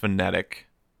is phonetic,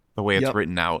 the way it's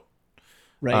written out.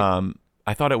 Right.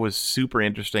 I thought it was super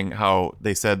interesting how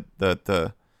they said that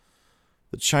the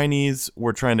Chinese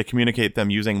were trying to communicate them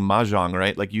using mahjong,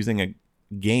 right? Like using a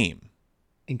game.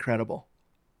 Incredible.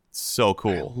 So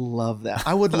cool. I love that.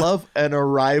 I would love an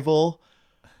arrival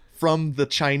from the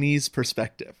Chinese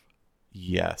perspective.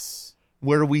 Yes.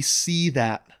 Where we see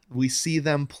that. We see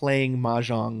them playing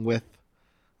mahjong with.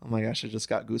 Oh my gosh, I just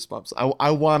got goosebumps. I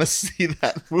want to see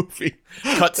that movie.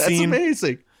 Cutscene. That's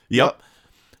amazing. Yep.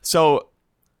 So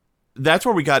that's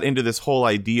where we got into this whole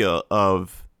idea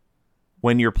of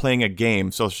when you're playing a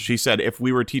game. So she said if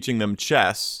we were teaching them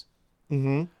chess,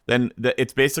 then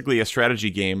it's basically a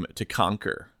strategy game to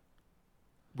conquer.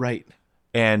 Right.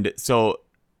 And so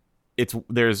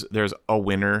there's a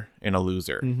winner and a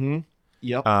loser. Mm-hmm.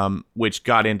 Yep. Which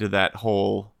got into that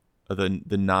whole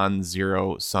the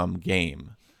non-zero sum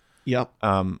game. Yep.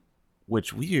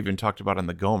 Which we even talked about on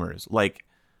the Gomers. Like,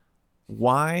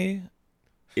 why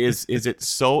is it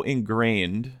so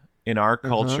ingrained in our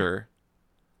culture?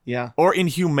 Yeah. Or in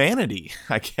humanity,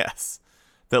 I guess,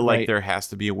 that like there has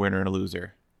to be a winner and a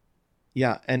loser.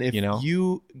 Yeah, and if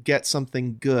you get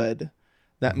something good,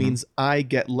 that means I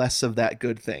get less of that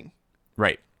good thing.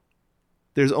 Right.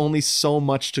 There's only so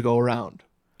much to go around.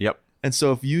 Yep. And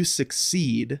so if you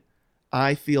succeed,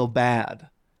 I feel bad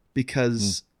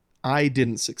because I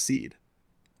didn't succeed.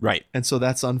 Right. And so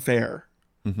that's unfair.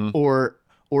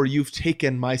 Or you've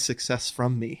taken my success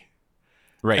from me.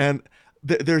 Right. And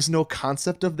there's no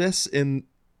concept of this in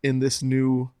this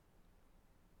new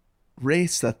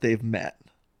race that they've met.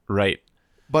 Right.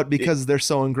 But because they're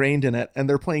so ingrained in it and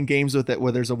they're playing games with it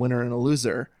where there's a winner and a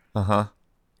loser.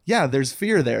 Yeah, there's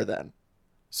fear there then.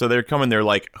 So they're coming, they're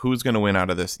like, who's going to win out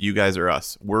of this? You guys or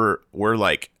us? We're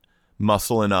like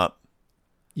muscling up.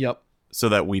 Yep. So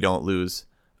that we don't lose.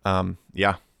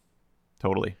 Yeah,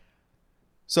 totally.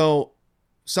 So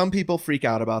some people freak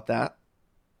out about that,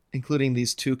 including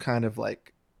these two kind of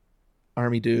like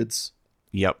army dudes.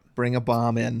 Yep. Bring a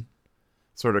bomb in.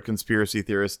 sort of conspiracy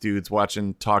theorist dudes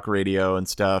watching talk radio and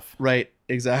stuff. Right,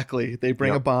 exactly. They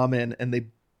bring a bomb in and they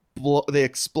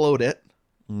explode it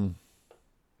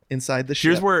inside the ship.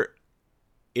 Here's where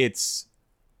it's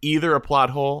either a plot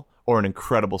hole or an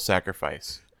incredible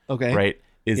sacrifice. Okay. Right?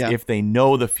 If they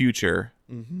know the future.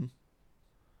 Mm-hmm.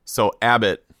 So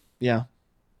Abbott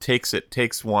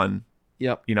takes one.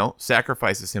 Yep.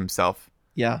 Sacrifices himself.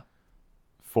 Yeah.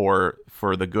 For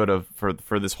the good of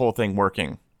for this whole thing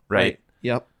working. Right?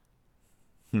 Yep.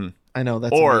 I know,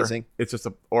 that's amazing. It's just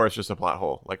a plot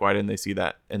hole. Like, why didn't they see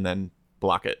that and then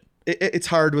block it? It's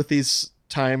hard with these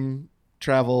time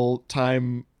travel,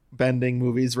 time bending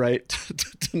movies, right?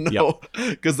 to know,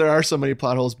 because there are so many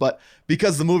plot holes, but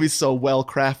because the movie's so well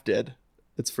crafted,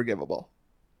 it's forgivable.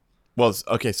 Well,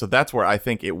 okay, so that's where I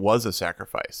think it was a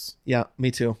sacrifice. Yeah, me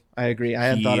too. I agree. I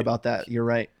hadn't thought about that. You're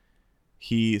right.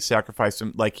 He sacrificed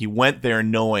him, like he went there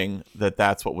knowing that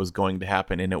that's what was going to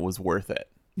happen, and it was worth it.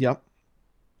 Yep.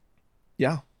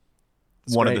 Yeah.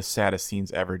 One of the saddest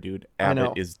scenes ever, dude.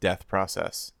 Abbott is death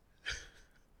process.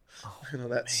 I know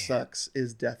that sucks.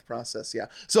 Is death process. Yeah.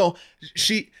 So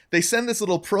they send this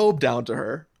little probe down to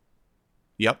her.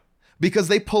 Yep. Because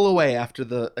they pull away after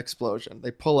the explosion.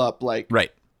 They pull up like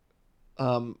right.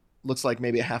 Looks like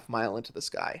maybe a half mile into the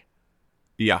sky.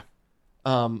 Yeah.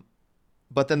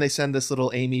 But then they send this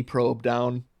little Amy probe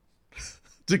down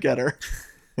to get her.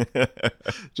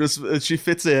 She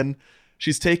fits in.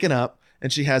 She's taken up,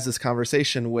 and she has this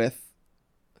conversation with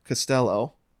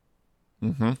Costello.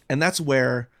 Mm-hmm. And that's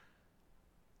where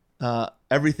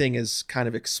everything is kind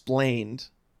of explained,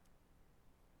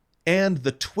 and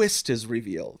the twist is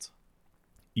revealed.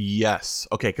 Yes.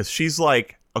 Okay, because she's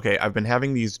like, okay, I've been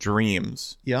having these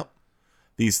dreams. Yep.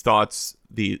 These thoughts,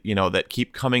 that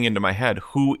keep coming into my head.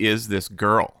 Who is this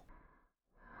girl?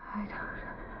 I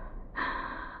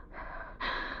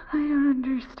don't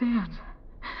understand.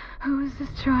 Who is this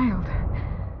child?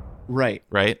 Right.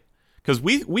 Right? Because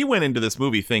we went into this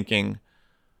movie thinking,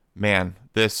 man,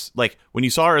 this, like, when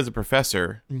you saw her as a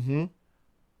professor,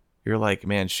 you're like,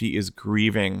 man, she is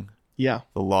grieving the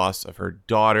loss of her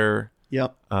daughter.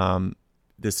 Yep.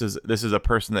 This is a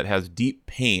person that has deep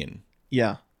pain.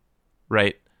 Yeah.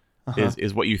 Right?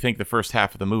 Is what you think the first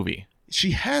half of the movie.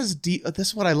 She has this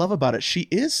is what I love about it. She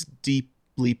is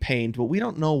deeply pained, but we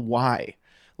don't know why.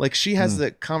 Like, she has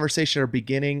the conversation at her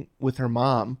beginning with her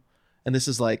mom, and this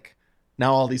is like,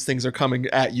 now all these things are coming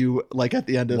at you, like at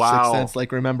the end of Sixth Sense,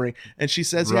 like remembering. And she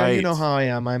says, yeah, you know how I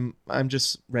am. I'm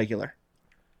just regular.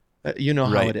 You know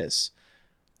how it is.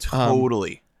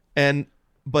 Totally.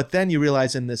 But then you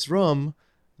realize in this room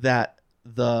that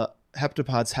the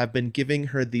heptapods have been giving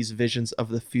her these visions of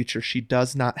the future. She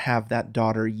does not have that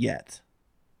daughter yet.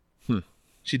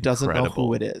 She doesn't know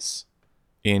who it is.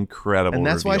 Incredible. And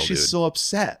that's reveal, why she's dude. so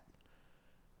upset.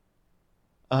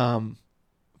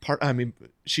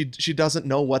 She doesn't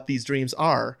know what these dreams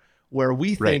are, where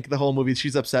we think the whole movie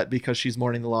she's upset because she's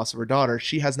mourning the loss of her daughter.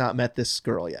 She has not met this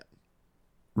girl yet.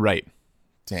 Right.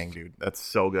 Dang, dude. That's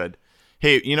so good.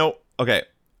 Hey, okay,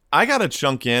 I got to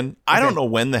chunk in. I don't know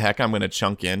when the heck I'm going to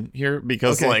chunk in here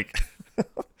because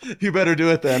you better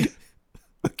do it then.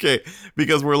 Okay,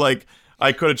 because we're like,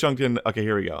 I could have chunked in. Okay,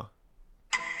 here we go.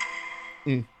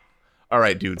 All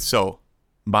right, dude. So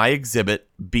my exhibit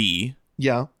B,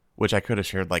 which I could have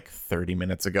shared like 30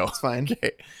 minutes ago. It's fine.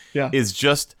 Okay, yeah, is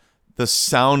just the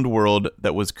sound world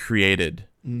that was created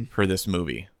for this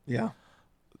movie. Yeah.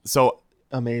 So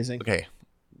amazing. Okay,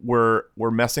 we're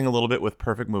messing a little bit with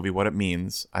perfect movie, what it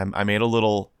means. I made a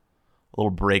little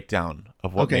breakdown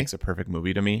of what makes a perfect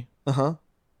movie to me.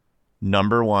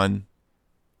 Number 1,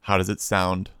 how does it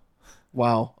sound?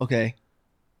 Wow. Okay.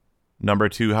 Number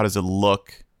 2, how does it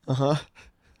look?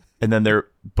 And then they're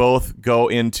both go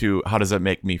into how does it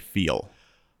make me feel?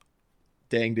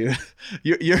 Dang, dude.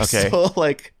 You're so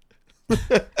like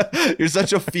you're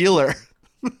such a feeler.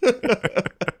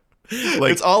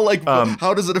 Like, it's all like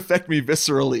how does it affect me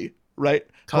viscerally, right?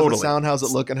 How does it sound, how does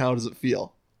it look, and how does it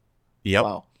feel? Yep.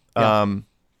 Wow. Yeah.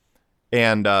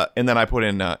 And then I put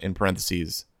in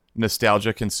parentheses,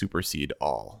 nostalgia can supersede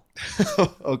all.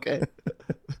 Okay.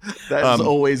 That is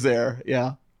always there.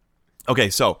 Yeah. Okay,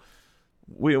 so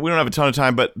we don't have a ton of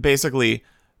time, but basically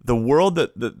the world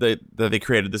that they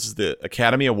created, this is the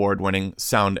Academy Award winning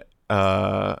sound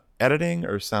editing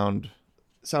or sound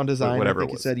design, whatever I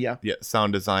think you said. Yeah,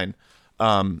 sound design.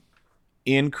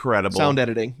 Incredible sound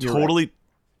editing. Totally right.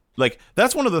 Like,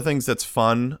 that's one of the things that's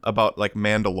fun about like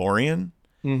Mandalorian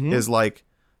is like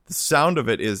the sound of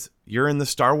it is you're in the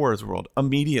Star Wars world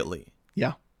immediately.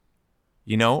 Yeah.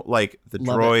 Like the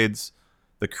droids,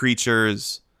 the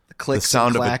creatures, the clicks, the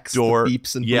sound and clacks, of a door, the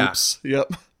beeps and boops.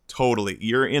 Yep. totally.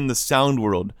 You're in the sound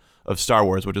world of Star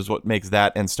Wars, which is what makes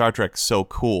that and Star Trek so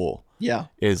cool. Yeah.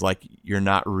 Is like you're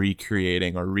not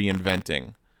recreating or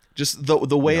reinventing. Just the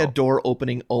way a door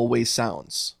opening always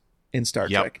sounds in Star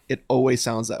Trek. It always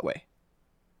sounds that way.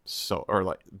 So, or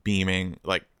like beaming,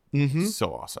 like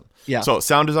so awesome. Yeah. So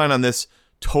sound design on this,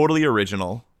 totally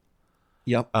original.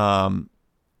 Yep.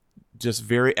 Just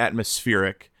very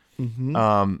atmospheric. Mm-hmm.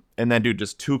 And then, dude,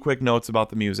 just 2 quick notes about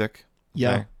the music.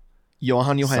 Yeah. Okay?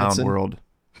 Johan Johansson. Sound world.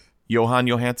 Johan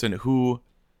Johansson, who,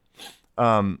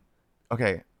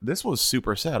 okay, this was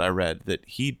super sad. I read that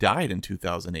he died in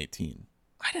 2018.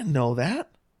 I didn't know that.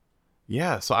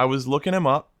 Yeah, so I was looking him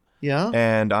up. Yeah.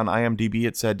 And on IMDb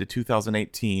it said to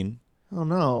 2018. Oh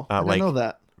no, I didn't know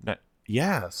that.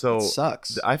 Yeah, so it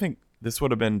sucks. I think this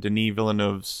would have been Denis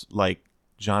Villeneuve's like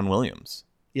John Williams.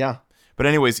 Yeah. But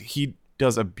anyways, he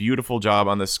does a beautiful job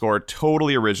on this score.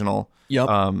 Totally original. Yep.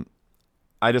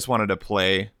 I just wanted to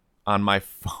play on my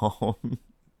phone.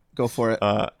 Go for it.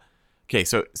 Okay,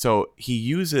 so he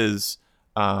uses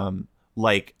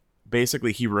like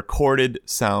basically he recorded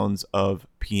sounds of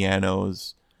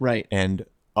pianos, right, and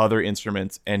other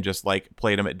instruments and just like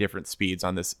played them at different speeds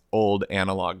on this old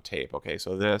analog tape. Okay,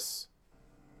 so this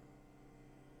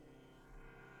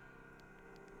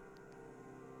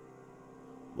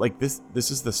like this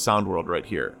is the sound world right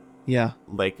here. Yeah.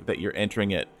 Like that you're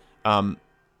entering it.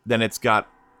 Then it's got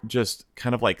just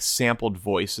kind of like sampled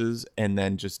voices and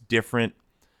then just different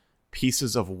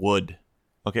pieces of wood.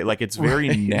 Okay, like it's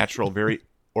very natural, very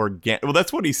organic. Well,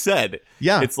 that's what he said.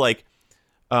 Yeah. It's like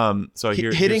so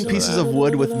here hitting pieces of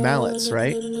wood with mallets,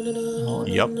 right?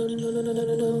 Yep.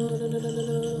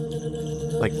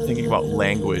 Like thinking about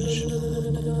language,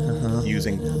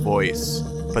 using voice,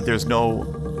 but there's no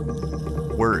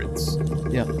words.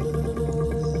 Yeah.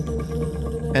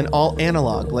 And all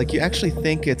analog. Like you actually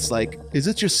think it's like, is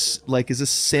it just like, is this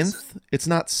synth? It's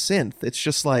not synth. It's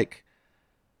just like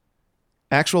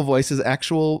actual voices,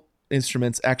 actual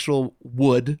instruments, actual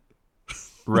wood.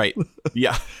 Right.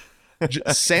 Yeah.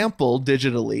 Sampled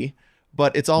digitally,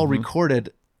 but it's all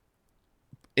recorded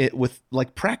it with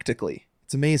like practically.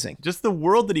 It's amazing. Just the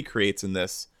world that he creates in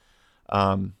this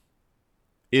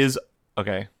is,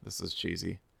 okay, this is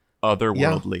cheesy,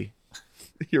 otherworldly.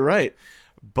 Yeah. You're right.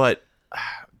 But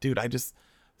dude,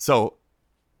 so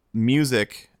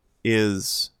music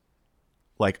is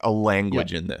like a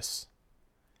language in this.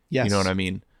 Yes. You know what I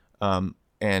mean?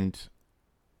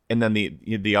 And then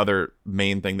the other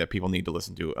main thing that people need to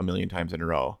listen to a million times in a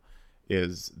row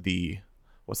is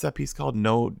what's that piece called?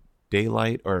 No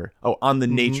Daylight or On the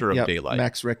Nature of Daylight.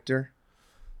 Max Richter.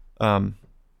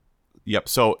 Yep.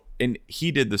 So and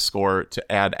he did the score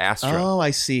to Ad Astra. Oh, I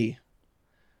see.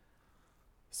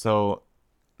 So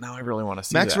now I really want to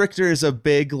see Max that. Richter is a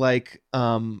big like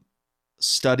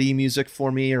study music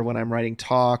for me, or when I'm writing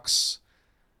talks,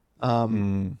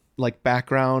 like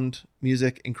background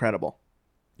music. Incredible.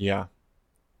 Yeah.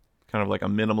 Kind of like a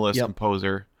minimalist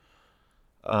composer.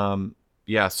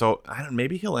 Yeah, so I don't,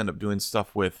 maybe he'll end up doing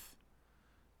stuff with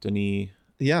Denis.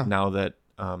 Yeah. Now that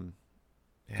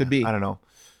could be. I don't know.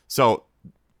 So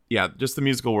yeah, just the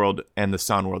musical world and the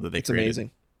sound world that they created. It's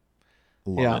amazing.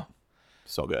 Love it.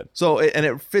 So good. So and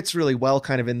it fits really well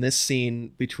kind of in this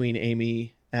scene between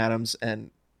Amy Adams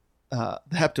and the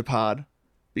Heptapod,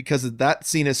 because that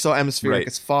scene is so atmospheric. Right.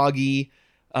 It's foggy.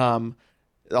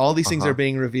 All these things are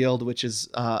being revealed, which is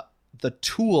the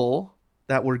tool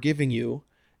that we're giving you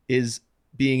is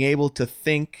being able to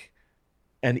think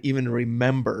and even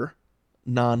remember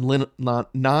non-linearly.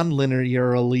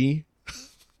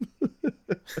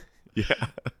 Yeah.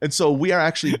 And so we are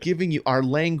actually giving you our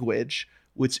language,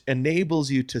 which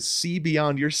enables you to see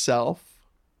beyond yourself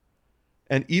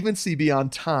and even see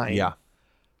beyond time. Yeah.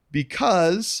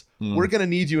 Because we're going to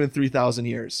need you in 3,000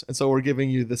 years. And so we're giving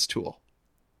you this tool.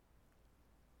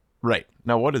 Right.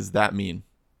 Now, what does that mean?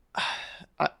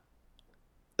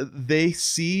 They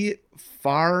see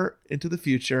far into the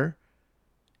future.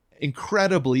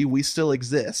 Incredibly, we still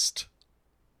exist,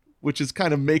 which is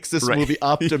kind of makes this movie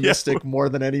optimistic more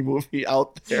than any movie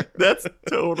out there. That's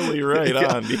totally right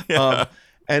on. Yeah.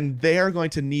 And they are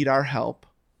going to need our help.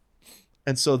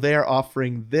 And so they are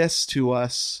offering this to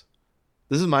us.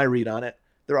 This is my read on it.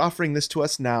 They're offering this to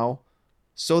us now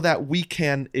so that we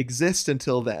can exist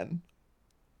until then.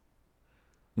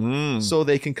 So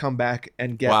they can come back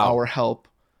and get our help,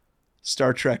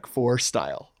 Star Trek 4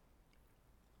 style.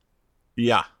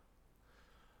 Yeah.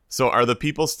 So are the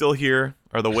people still here?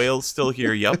 Are the whales still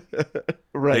here? Yep.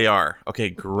 Right. They are.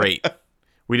 Okay, great.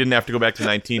 We didn't have to go back to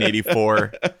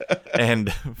 1984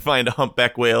 and find a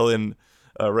humpback whale in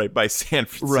right by San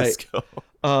Francisco.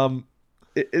 Right.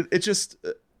 It just,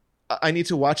 I need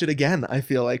to watch it again, I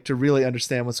feel like, to really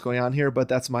understand what's going on here, but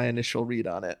that's my initial read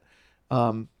on it.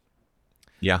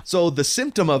 Yeah. So the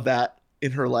symptom of that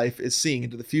in her life is seeing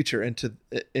into the future,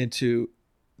 into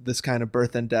this kind of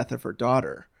birth and death of her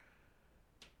daughter.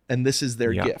 And this is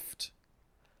their gift.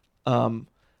 Now,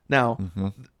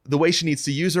 the way she needs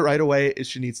to use it right away is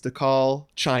she needs to call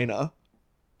China.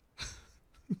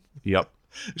 Yep.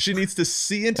 She needs to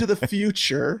see into the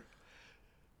future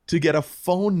to get a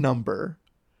phone number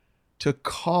to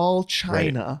call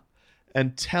China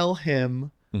and tell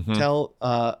him, tell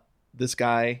this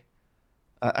guy,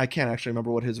 I can't actually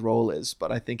remember what his role is,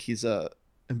 but I think he's a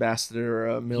ambassador or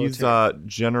a military. He's a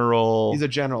general. He's a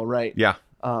general, right? Yeah.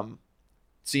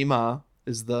 Sima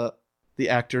is the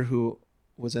actor who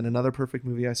was in another perfect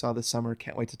movie I saw this summer.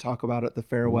 Can't wait to talk about it. The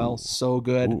Farewell. Ooh. So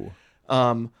good. Ooh.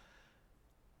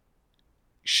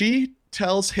 She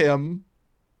tells him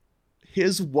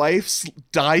his wife's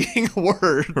dying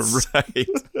words. Right.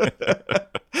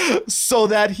 So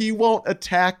that he won't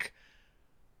attack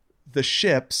the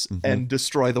ships and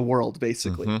destroy the world,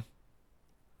 basically.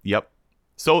 Yep.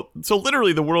 So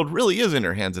literally the world really is in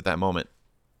her hands at that moment.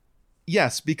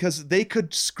 Yes, because they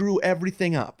could screw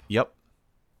everything up. Yep.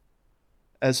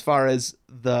 As far as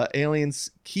the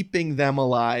aliens keeping them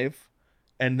alive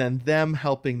and then them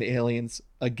helping the aliens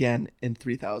again in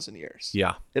 3,000 years.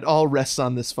 Yeah. It all rests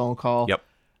on this phone call. Yep.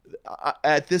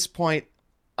 At this point,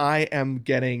 I am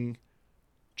getting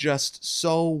just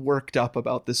so worked up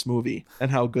about this movie and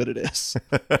how good it is.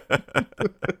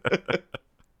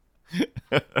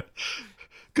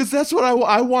 Because that's what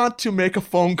I want, to make a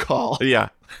phone call. Yeah.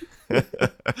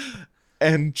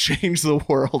 And change the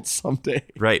world someday.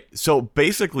 Right. So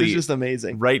basically, it's just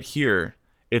amazing. Right here,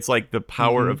 it's like the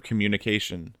power of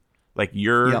communication. Like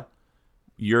your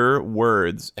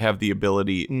words have the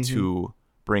ability to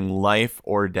bring life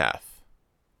or death.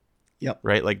 Yep.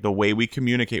 Right? Like the way we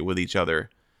communicate with each other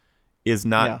is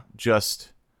not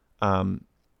just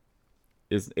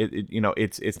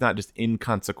it's not just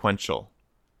inconsequential.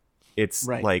 It's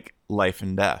like life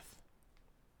and death.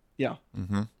 Yeah.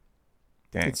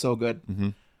 Dang. It's so good.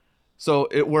 So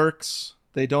it works.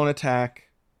 They don't attack.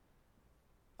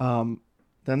 Then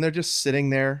they're just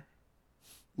sitting there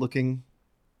looking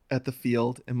at the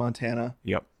field in Montana.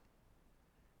 Yep.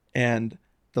 And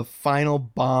the final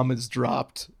bomb is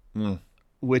dropped,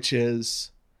 which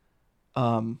is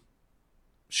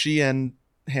she and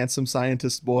handsome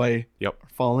scientist boy are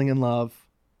falling in love.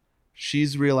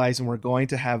 She's realizing we're going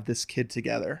to have this kid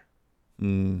together.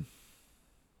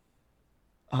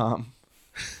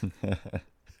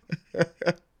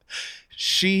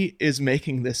 She is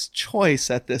making this choice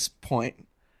at this point,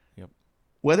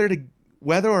 whether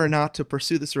or not to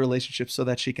pursue this relationship so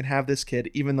that she can have this kid,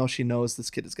 even though she knows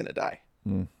this kid is going to die.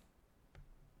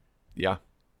 Yeah.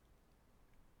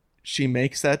 She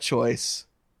makes that choice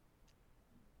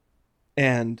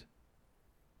and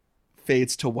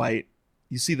fades to white.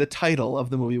 You see the title of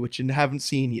the movie, which you haven't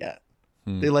seen yet.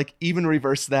 They even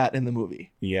reverse that in the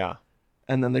movie. Yeah.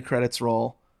 And then the credits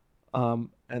roll. And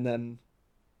then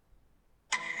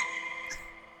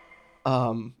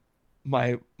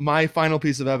my final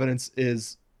piece of evidence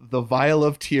is the vial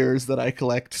of tears that I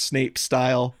collect Snape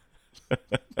style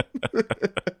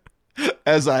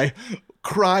as I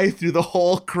cry through the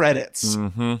whole credits.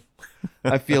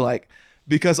 I feel like,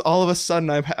 because all of a sudden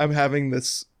I'm having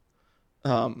this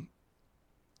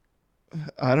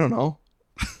I don't know,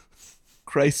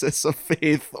 crisis of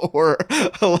faith, or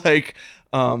like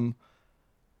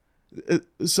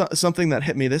something that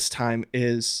hit me this time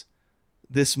is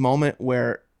this moment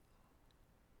where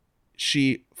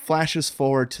she flashes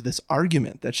forward to this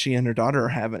argument that she and her daughter are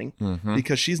having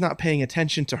because she's not paying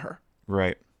attention to her.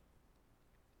 Right.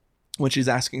 When she's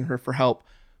asking her for help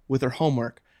with her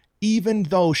homework, even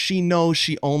though she knows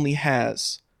she only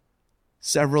has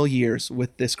several years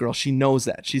with this girl. She knows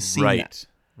that. She's seen that.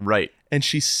 Right. And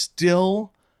she's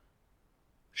still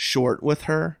short with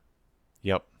her.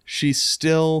 Yep. She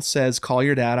still says, call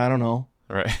your dad. I don't know.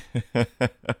 Right.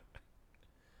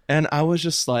 And I was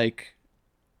just like,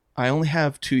 I only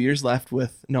have 2 years left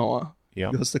with Noah. Yeah.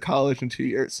 He goes to college in 2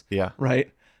 years. Yeah.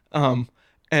 Right.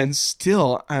 And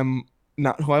still I'm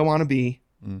not who I want to be.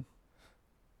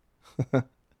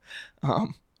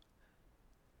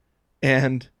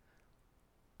 And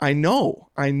I know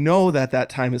that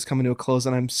time is coming to a close,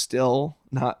 and I'm still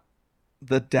not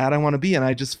the dad I want to be. And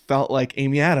I just felt like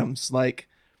Amy Adams, like,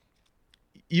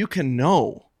 you can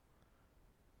know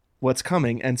what's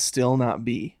coming and still not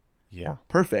be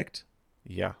perfect.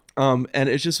 Yeah. And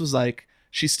it just was like,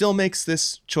 she still makes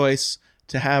this choice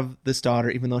to have this daughter,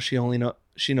 even though she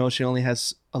knows she only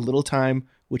has a little time,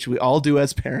 which we all do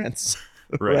as parents.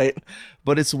 Right.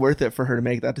 But it's worth it for her to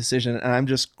make that decision. And I'm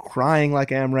just crying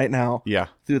like I am right now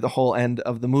through the whole end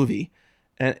of the movie.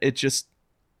 And it just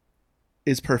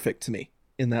is perfect to me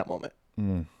in that moment.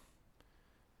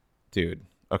 Dude.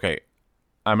 Okay.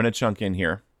 I'm going to chunk in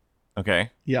here.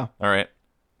 Okay. Yeah. All right.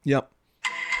 Yep.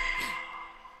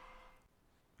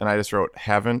 And I just wrote,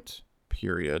 haven't,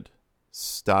 period,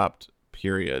 stopped,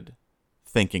 period,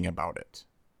 thinking about it,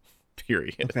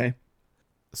 period. Okay.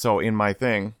 So in my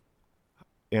thing,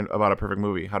 about A Perfect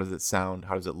Movie, how does it sound?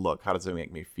 How does it look? How does it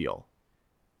make me feel?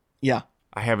 Yeah.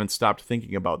 I haven't stopped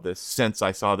thinking about this since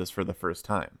I saw this for the first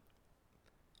time.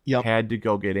 Yep. Had to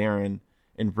go get Erin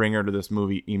and bring her to this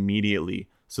movie immediately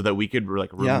so that we could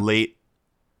relate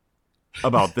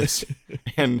about this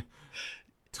and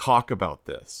talk about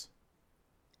this.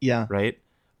 Yeah. Right?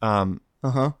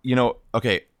 Uh-huh.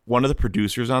 Okay, one of the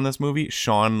producers on this movie,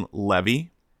 Sean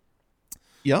Levy,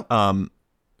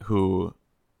 who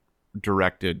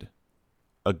directed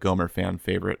a Gomer fan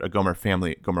favorite, a Gomer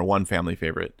One family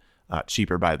favorite,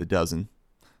 Cheaper by the Dozen.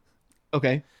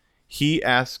 Okay. He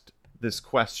asked this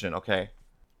question, okay,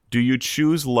 do you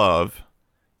choose love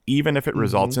even if it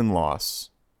results in loss?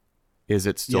 Is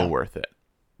it still worth it?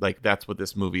 Like, that's what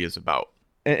this movie is about.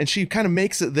 And she kind of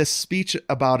makes this speech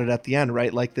about it at the end,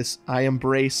 right? Like this, I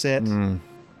embrace it.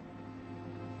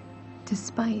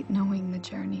 Despite knowing the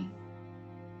journey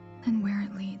and where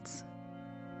it leads,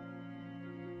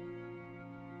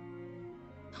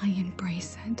 I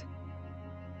embrace it.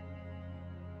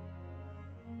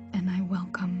 And I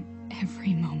welcome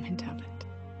every moment of it.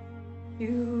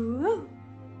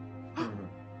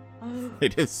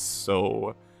 It is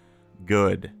so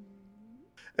good.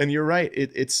 And you're right.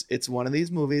 It's one of these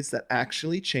movies that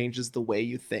actually changes the way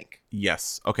you think.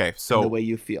 Yes. Okay. So and the way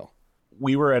you feel.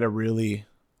 We were at a really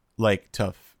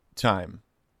tough time.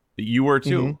 You were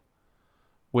too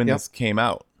when this came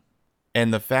out.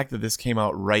 And the fact that this came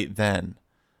out right then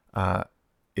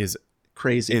is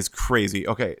crazy.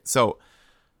 Okay. So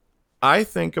I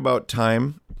think about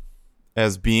time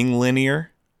as being linear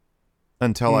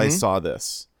until I saw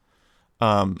this.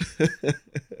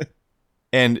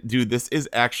 And dude, this is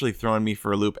actually throwing me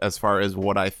for a loop as far as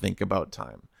what I think about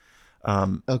time.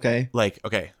 Okay.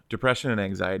 Depression and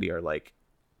anxiety are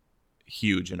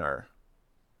huge in our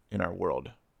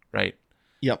world, right?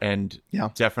 Yep. And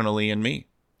definitely in me.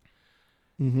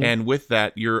 Mm-hmm. And with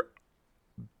that, you're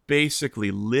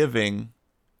basically living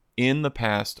in the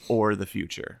past or the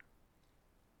future.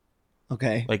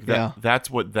 Okay. That's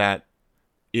what that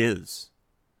is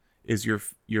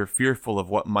you're fearful of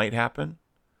what might happen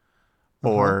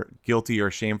or guilty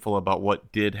or shameful about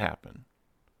what did happen.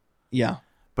 Yeah.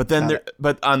 But then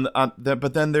but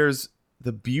then there's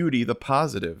the beauty, the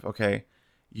positive, okay?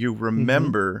 You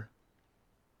remember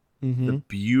the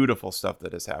beautiful stuff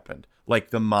that has happened. Like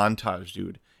the montage,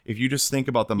 dude. If you just think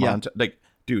about the montage,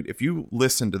 dude, if you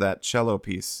listen to that cello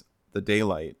piece, The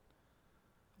Daylight,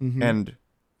 and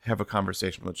have a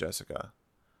conversation with Jessica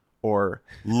or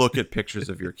look at pictures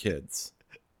of your kids.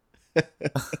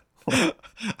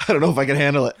 I don't know if I can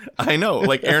handle it. I know.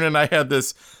 Like Aaron and I had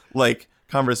this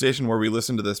conversation where we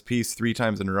listened to this piece 3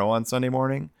 times in a row on Sunday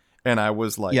morning. And I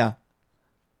was the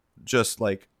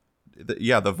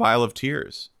vial of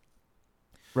tears.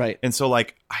 Right. And so I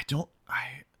don't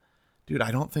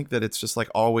think that it's just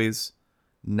always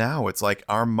now. It's like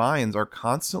our minds are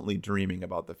constantly dreaming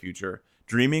about the future,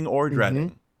 dreaming or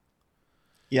dreading.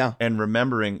 Yeah. And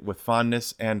remembering with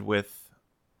fondness and with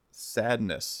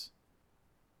sadness.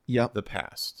 Yep. The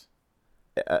past.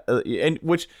 And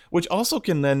which also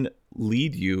can then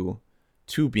lead you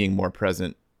to being more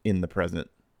present in the present.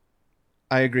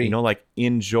 I agree.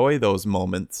 Enjoy those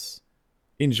moments.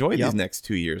 Enjoy these next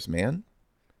 2 years, man.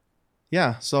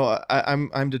 Yeah. So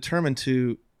I'm determined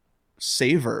to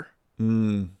savor.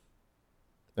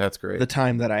 That's great. The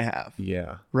time that I have.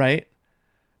 Yeah. Right.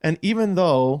 And even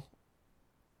though,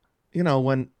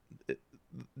 when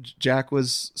Jack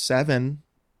was 7,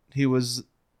 he was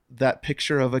that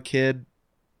picture of a kid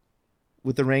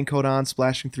with the raincoat on,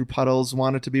 splashing through puddles,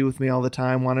 wanted to be with me all the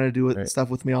time, wanted to do stuff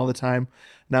with me all the time.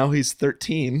 Now he's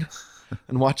 13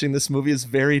 and watching this movie is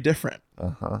very different.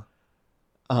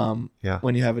 When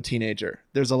you have a teenager,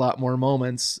 there's a lot more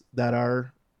moments that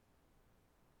are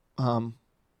not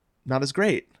as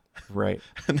great. Right.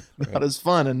 Not as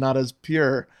fun and not as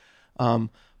pure.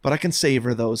 But I can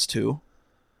savor those too.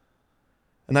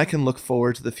 And I can look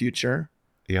forward to the future.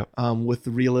 Yep. With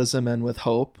realism and with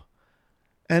hope.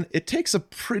 And it takes a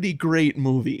pretty great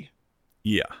movie.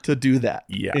 Yeah. To do that.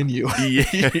 Yeah. In you.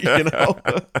 Yeah.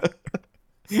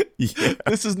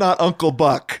 This is not Uncle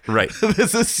Buck. Right.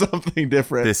 This is something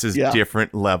different. This is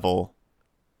different level.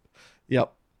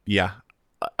 Yep. Yeah.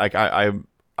 Like I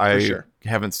For sure.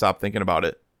 haven't stopped thinking about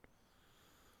it.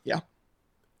 Yeah.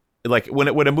 Like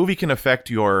when a movie can affect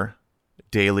your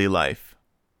daily life,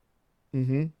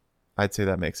 I'd say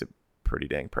that makes it pretty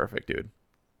dang perfect, dude.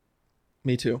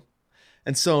 Me too.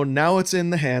 And so now it's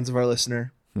in the hands of our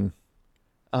listener.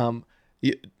 Anthony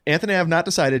and I have not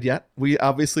decided yet. We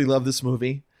obviously love this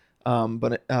movie,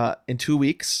 but in 2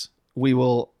 weeks we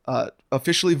will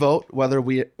officially vote whether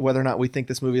or not we think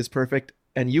this movie is perfect.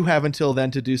 And you have until then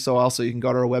to do so. Also, you can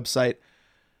go to our website,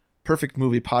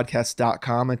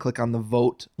 perfectmoviepodcast.com, and click on the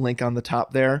vote link on the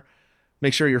top there.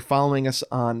 Make sure you're following us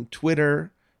on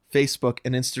Twitter, Facebook,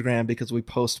 and Instagram because we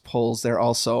post polls there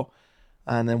also.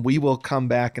 And then we will come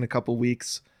back in a couple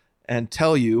weeks and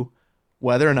tell you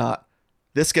whether or not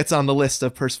this gets on the list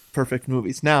of perfect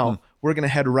movies. Now, we're going to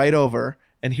head right over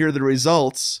and hear the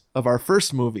results of our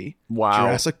first movie,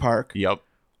 Jurassic Park. Yep.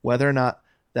 Whether or not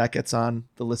that gets on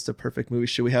the list of perfect movies.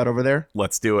 Should we head over there?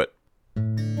 Let's do it.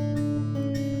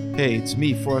 Hey, it's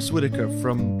me, Forrest Whitaker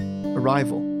from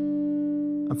Arrival.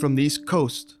 I'm from the East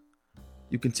Coast.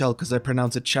 You can tell because I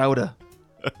pronounce it chowder.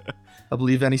 I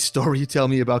believe any story you tell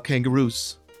me about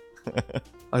kangaroos.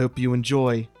 I hope you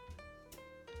enjoy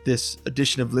this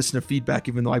edition of listener feedback,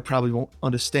 even though I probably won't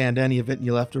understand any of it, and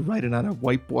you'll have to write it on a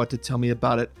whiteboard to tell me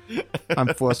about it.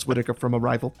 I'm Forrest Whitaker from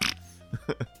Arrival.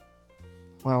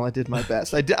 Well, I did my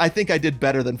best. I think I did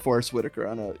better than Forrest Whitaker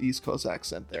on an East Coast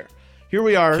accent there. Here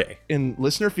we are in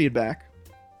listener feedback.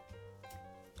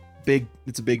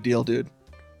 It's a big deal, dude.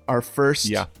 Our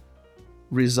first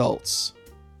results.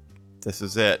 This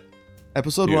is it.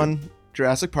 Episode 1,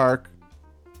 Jurassic Park.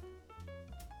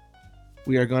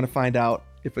 We are going to find out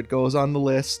if it goes on the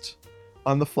list,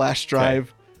 on the flash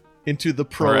drive, into the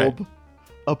probe,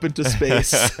 up into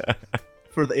space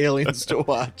for the aliens to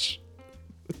watch.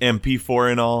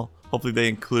 MP4 and all. Hopefully they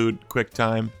include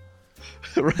QuickTime.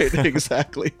 Right,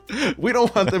 exactly. We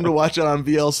don't want them to watch it on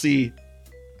VLC.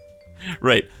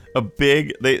 Right.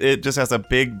 It just has a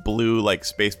big blue like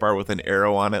space bar with an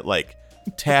arrow on it, like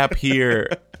tap here.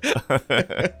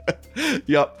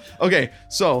 Yep. Okay,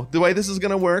 so the way this is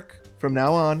going to work from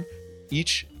now on,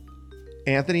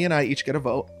 Anthony and I each get a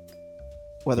vote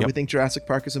whether we think Jurassic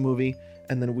Park is a movie,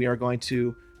 and then we are going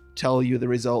to tell you the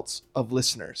results of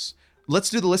listeners. Let's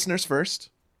do the listeners first.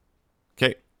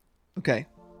 Okay.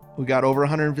 We got over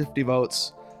 150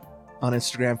 votes on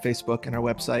Instagram, Facebook, and our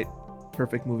website,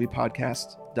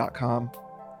 perfectmoviepodcast.com.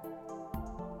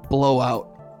 Blowout.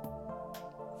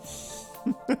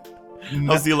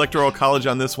 How's the Electoral College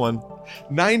on this one?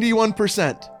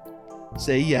 91%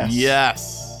 say yes.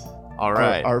 Yes. All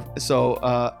right.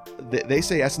 They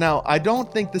say yes. Now, I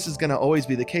don't think this is going to always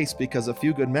be the case because a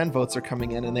few good men votes are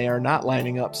coming in and they are not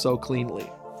lining up so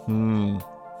cleanly.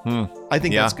 I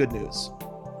think that's good news.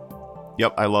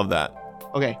 Yep, I love that.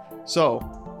 Okay, so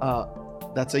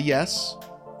that's a yes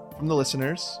from the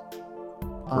listeners.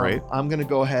 Great. I'm going to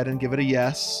go ahead and give it a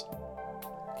yes.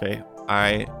 Okay,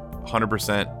 I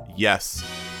 100% yes.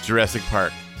 Jurassic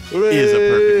Park is a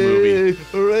perfect movie.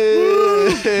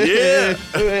 Hooray! Yeah!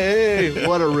 Hooray!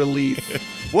 What a relief.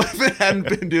 What if it hadn't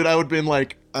been, dude? I would have been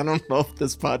like, I don't know if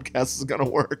this podcast is going to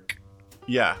work.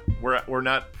 Yeah, we're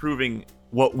not proving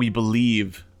what we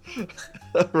believe.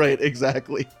 Right,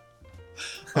 exactly.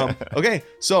 Okay,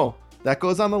 so that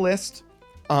goes on the list.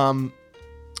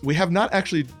 We have not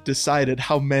actually decided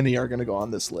how many are going to go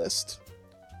on this list.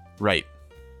 Right.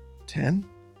 10?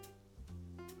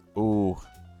 Ooh.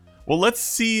 Well, let's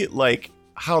see like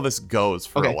how this goes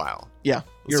for a while. Yeah,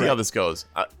 let's see how this goes.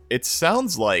 It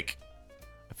sounds like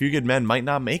A Few Good Men might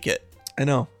not make it. I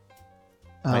know.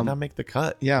 Might not make the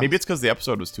cut. Yeah. Maybe it's because the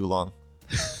episode was too long.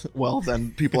 Well,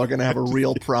 then people are going to have a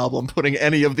real problem putting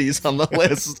any of these on the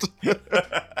list.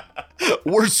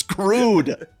 We're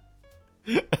screwed.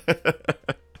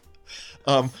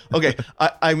 Okay.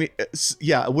 I mean,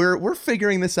 yeah, we're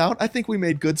figuring this out. I think we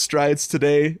made good strides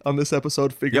today on this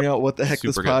episode, figuring out what the heck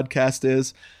this podcast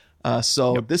is.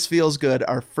 So this feels good.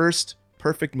 Our first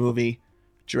perfect movie,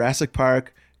 Jurassic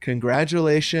Park.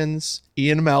 Congratulations,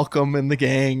 Ian Malcolm and the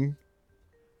gang.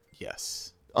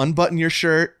 Yes. Unbutton your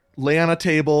shirt, lay on a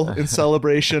table in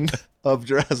celebration of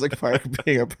Jurassic Park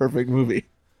being a perfect movie.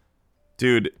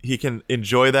 Dude, he can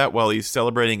enjoy that while he's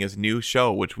celebrating his new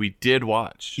show, which we did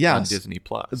watch on Disney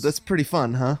Plus. That's pretty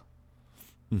fun, huh?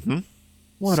 Mm-hmm.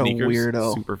 What Sneakers, a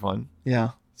weirdo. Super fun. Yeah.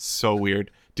 So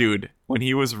weird. Dude, when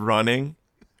he was running,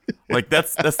 like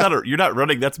that's not you're not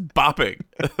running, that's bopping.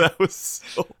 That was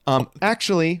so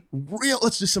actually,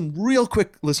 let's do some real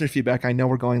quick listener feedback. I know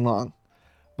we're going long,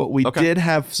 but we did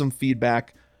have some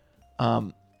feedback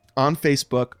on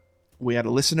Facebook. We had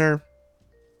a listener,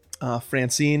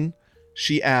 Francine.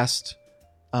 She asked,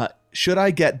 should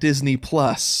I get Disney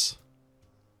Plus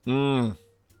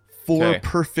for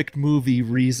perfect movie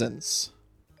reasons?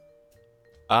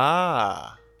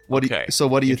 What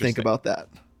do you think about that?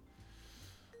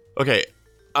 Okay.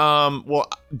 Well,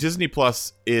 Disney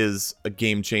Plus is a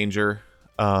game changer.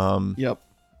 Yep.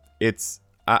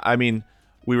 I mean,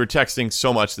 we were texting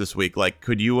so much this week. Like,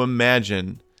 could you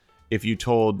imagine if you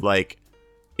told like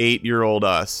 8-year-old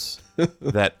us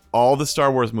that all the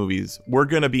Star Wars movies were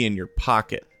going to be in your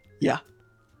pocket? Yeah.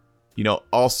 You know,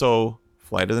 also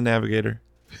Flight of the Navigator,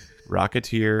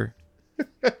 Rocketeer,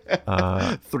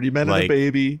 3 Men and a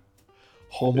Baby,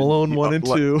 Home Alone 1 and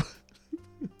 2.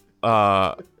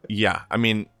 Yeah. I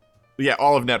mean, yeah,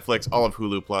 all of Netflix, all of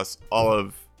Hulu Plus, all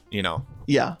of,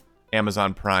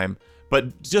 Amazon Prime,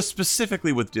 but just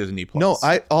specifically with Disney Plus. No,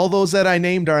 all those that I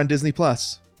named are on Disney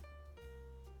Plus.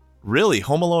 Really?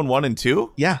 Home Alone 1 and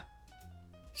 2? Yeah.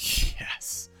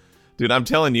 Yes. Dude, I'm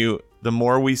telling you, the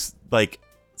more we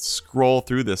scroll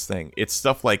through this thing, it's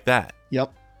stuff like that.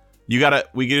 Yep. We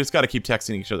just gotta keep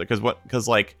texting each other because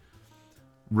like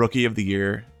Rookie of the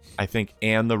Year, I think,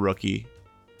 and the Rookie.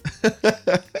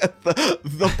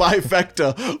 the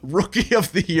bifecta, Rookie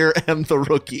of the Year and the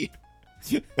Rookie.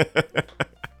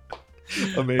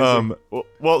 Amazing.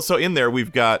 Well, so in there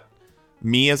we've got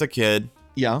me as a kid.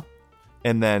 Yeah.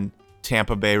 And then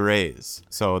Tampa Bay Rays.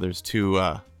 So there's two.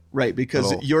 Right,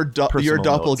 because your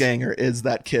doppelganger is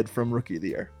that kid from Rookie of the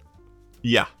Year.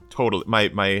 Yeah, totally.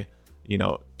 My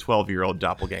 12-year-old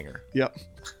doppelganger. Yep.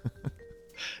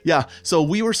 Yeah. So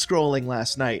we were scrolling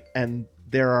last night, and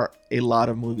there are a lot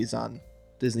of movies on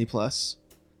Disney Plus.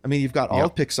 I mean, you've got all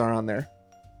of Pixar on there.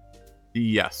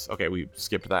 Yes. Okay, we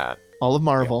skipped that. All of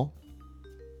Marvel.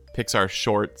 Yep. Pixar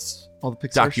shorts. All the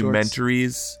Pixar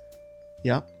documentaries. Shorts.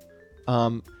 Yep.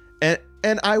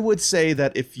 And I would say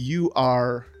that if you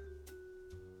are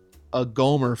a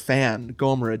Gomer fan,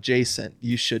 Gomer adjacent,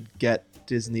 you should get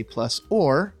Disney Plus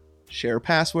or share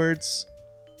passwords.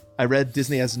 I read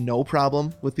Disney has no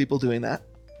problem with people doing that.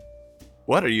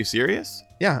 What? Are you serious?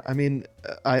 Yeah, I mean,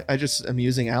 I just am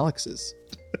using Alex's.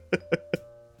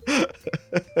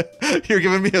 You're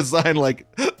giving me a sign like,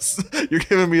 you're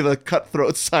giving me the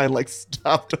cutthroat sign like,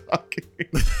 stop talking.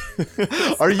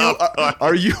 Are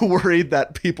you worried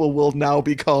that people will now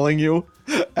be calling you,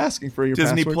 asking for your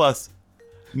Disney password? Plus?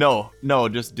 No,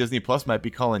 just Disney Plus might be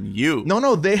calling you.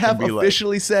 No, they have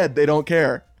officially said they don't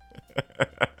care.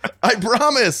 I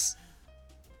promise.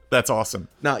 That's awesome.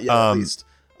 Not yet, at least.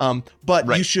 But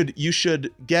right. you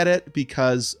should get it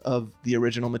because of the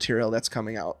original material that's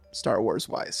coming out, Star Wars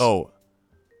wise. Oh,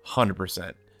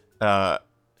 100%.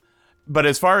 But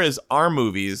as far as our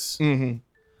movies, yeah,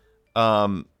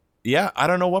 I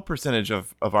don't know what percentage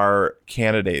of our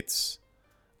candidates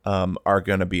are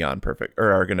going to be on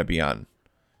are going to be on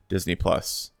Disney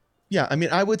Plus. Yeah, I mean,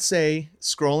 I would say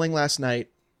scrolling last night,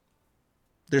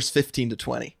 there's 15 to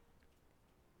 20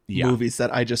 movies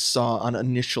that I just saw on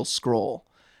initial scroll.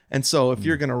 And so if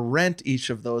you're going to rent each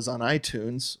of those on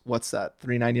iTunes, what's that?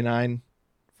 $3.99,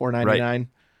 $4.99.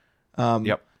 Right.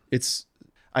 Yep.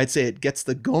 I'd say it gets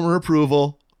the Gomer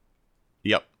approval.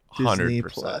 Yep. 100%. Disney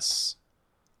Plus.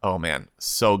 Oh man,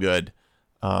 so good.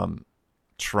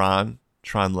 Tron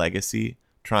Legacy,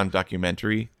 Tron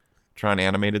documentary, Tron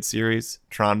animated series,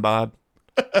 Tron Bob.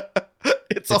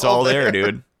 It's all there,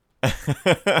 dude.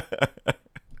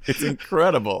 It's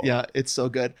incredible. Yeah, it's so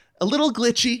good. A little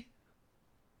glitchy,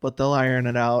 but they'll iron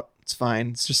it out. It's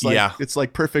fine. It's just like It's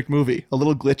like perfect movie. A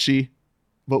little glitchy,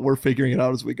 but we're figuring it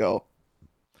out as we go.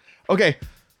 Okay.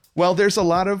 Well, there's a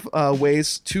lot of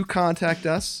ways to contact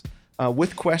us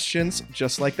with questions,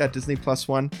 just like that Disney Plus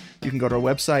one. You can go to our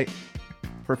website,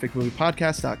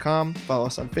 perfectmoviepodcast.com. Follow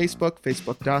us on Facebook,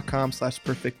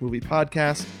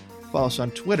 facebook.com/perfectmoviepodcast. Follow us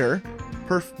on Twitter,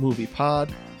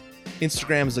 perfmoviepod.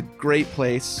 Instagram is a great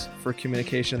place for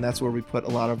communication. That's where we put a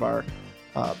lot of our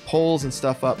polls and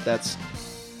stuff up. That's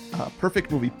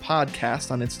Perfect Movie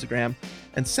Podcast on Instagram.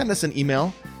 And send us an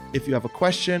email if you have a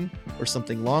question or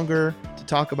something longer to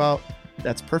talk about.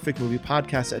 That's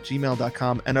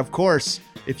perfectmoviepodcast@gmail.com. And of course,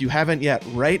 if you haven't yet,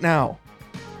 right now,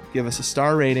 give us a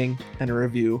star rating and a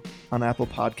review on Apple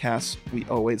Podcasts. We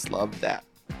always love that.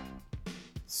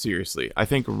 Seriously, I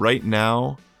think right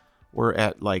now we're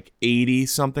at like 80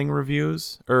 something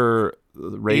reviews or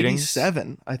ratings.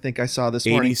 87, I think I saw this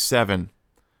morning. 87.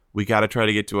 We got to try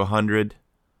to get to 100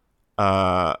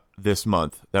 this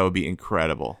month. That would be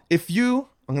incredible. I'm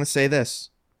going to say this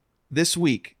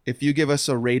week, if you give us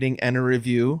a rating and a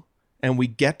review and we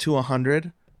get to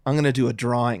 100, I'm going to do a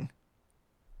drawing.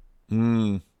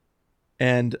 And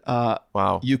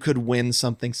wow, you could win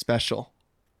something special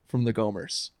from the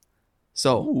Gomers.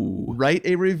 So write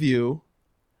a review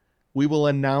we will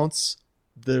announce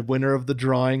the winner of the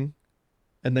drawing,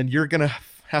 and then you're going to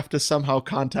have to somehow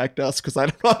contact us because I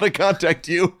don't know how to contact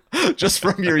you just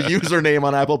from your username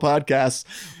on Apple Podcasts,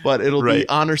 but it'll be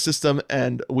honor system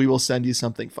and we will send you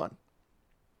something fun.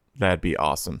 That'd be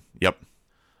awesome. Yep.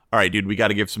 All right, dude, we got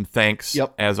to give some thanks,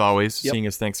 as always, seeing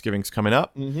as Thanksgiving's coming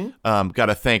up. Got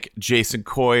to thank Jason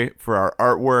Coy for our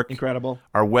artwork. Incredible.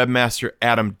 Our webmaster,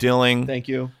 Adam Dilling. Thank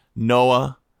you.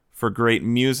 Noah for great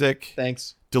music.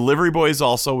 Thanks. Delivery Boys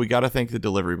also. We got to thank the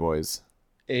Delivery Boys.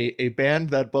 A band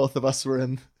that both of us were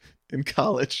in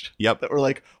college. Yep. That were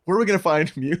like, where are we going to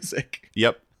find music?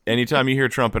 Yep. Anytime you hear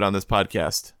trumpet on this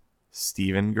podcast,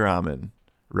 Stephen Grauman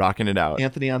rocking it out.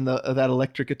 Anthony on that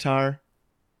electric guitar.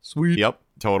 Sweet. Yep.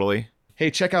 Totally.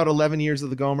 Hey, check out 11 Years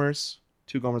of the Gomers.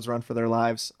 2 Gomers Run for Their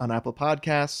Lives on Apple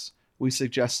Podcasts. We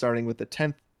suggest starting with the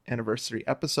 10th anniversary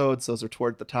episodes. Those are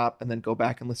toward the top, and then go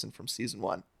back and listen from season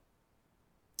 1.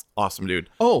 Awesome, dude.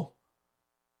 Oh,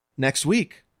 next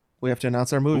week. We have to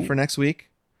announce our movie for next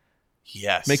week.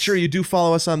 Yes. Make sure you do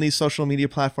follow us on these social media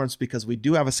platforms because we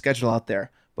do have a schedule out there.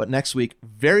 But next week,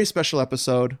 very special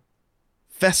episode,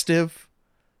 festive,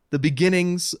 the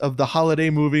beginnings of the holiday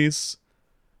movies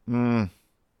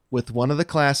with one of the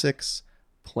classics,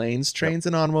 Planes, Trains,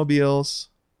 and Automobiles,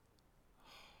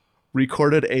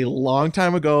 recorded a long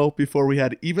time ago before we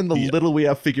had even the little we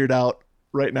have figured out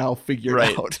right now figured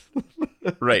out.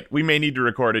 Right. We may need to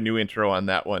record a new intro on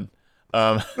that one.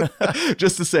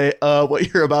 Just to say,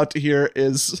 what you're about to hear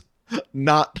is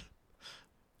not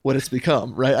what it's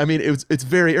become, right? I mean, it's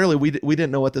very early. We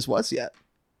didn't know what this was yet.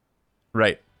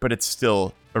 Right, but it's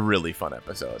still a really fun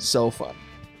episode. So fun.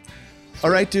 All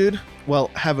right, dude. Well,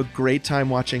 have a great time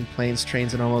watching Planes,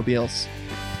 Trains, and Automobiles.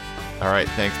 All right,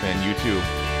 thanks, man. You too.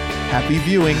 Happy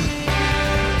viewing.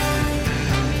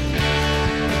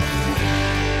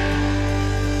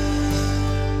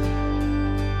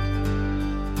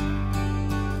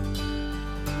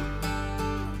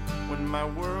 When my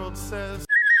world says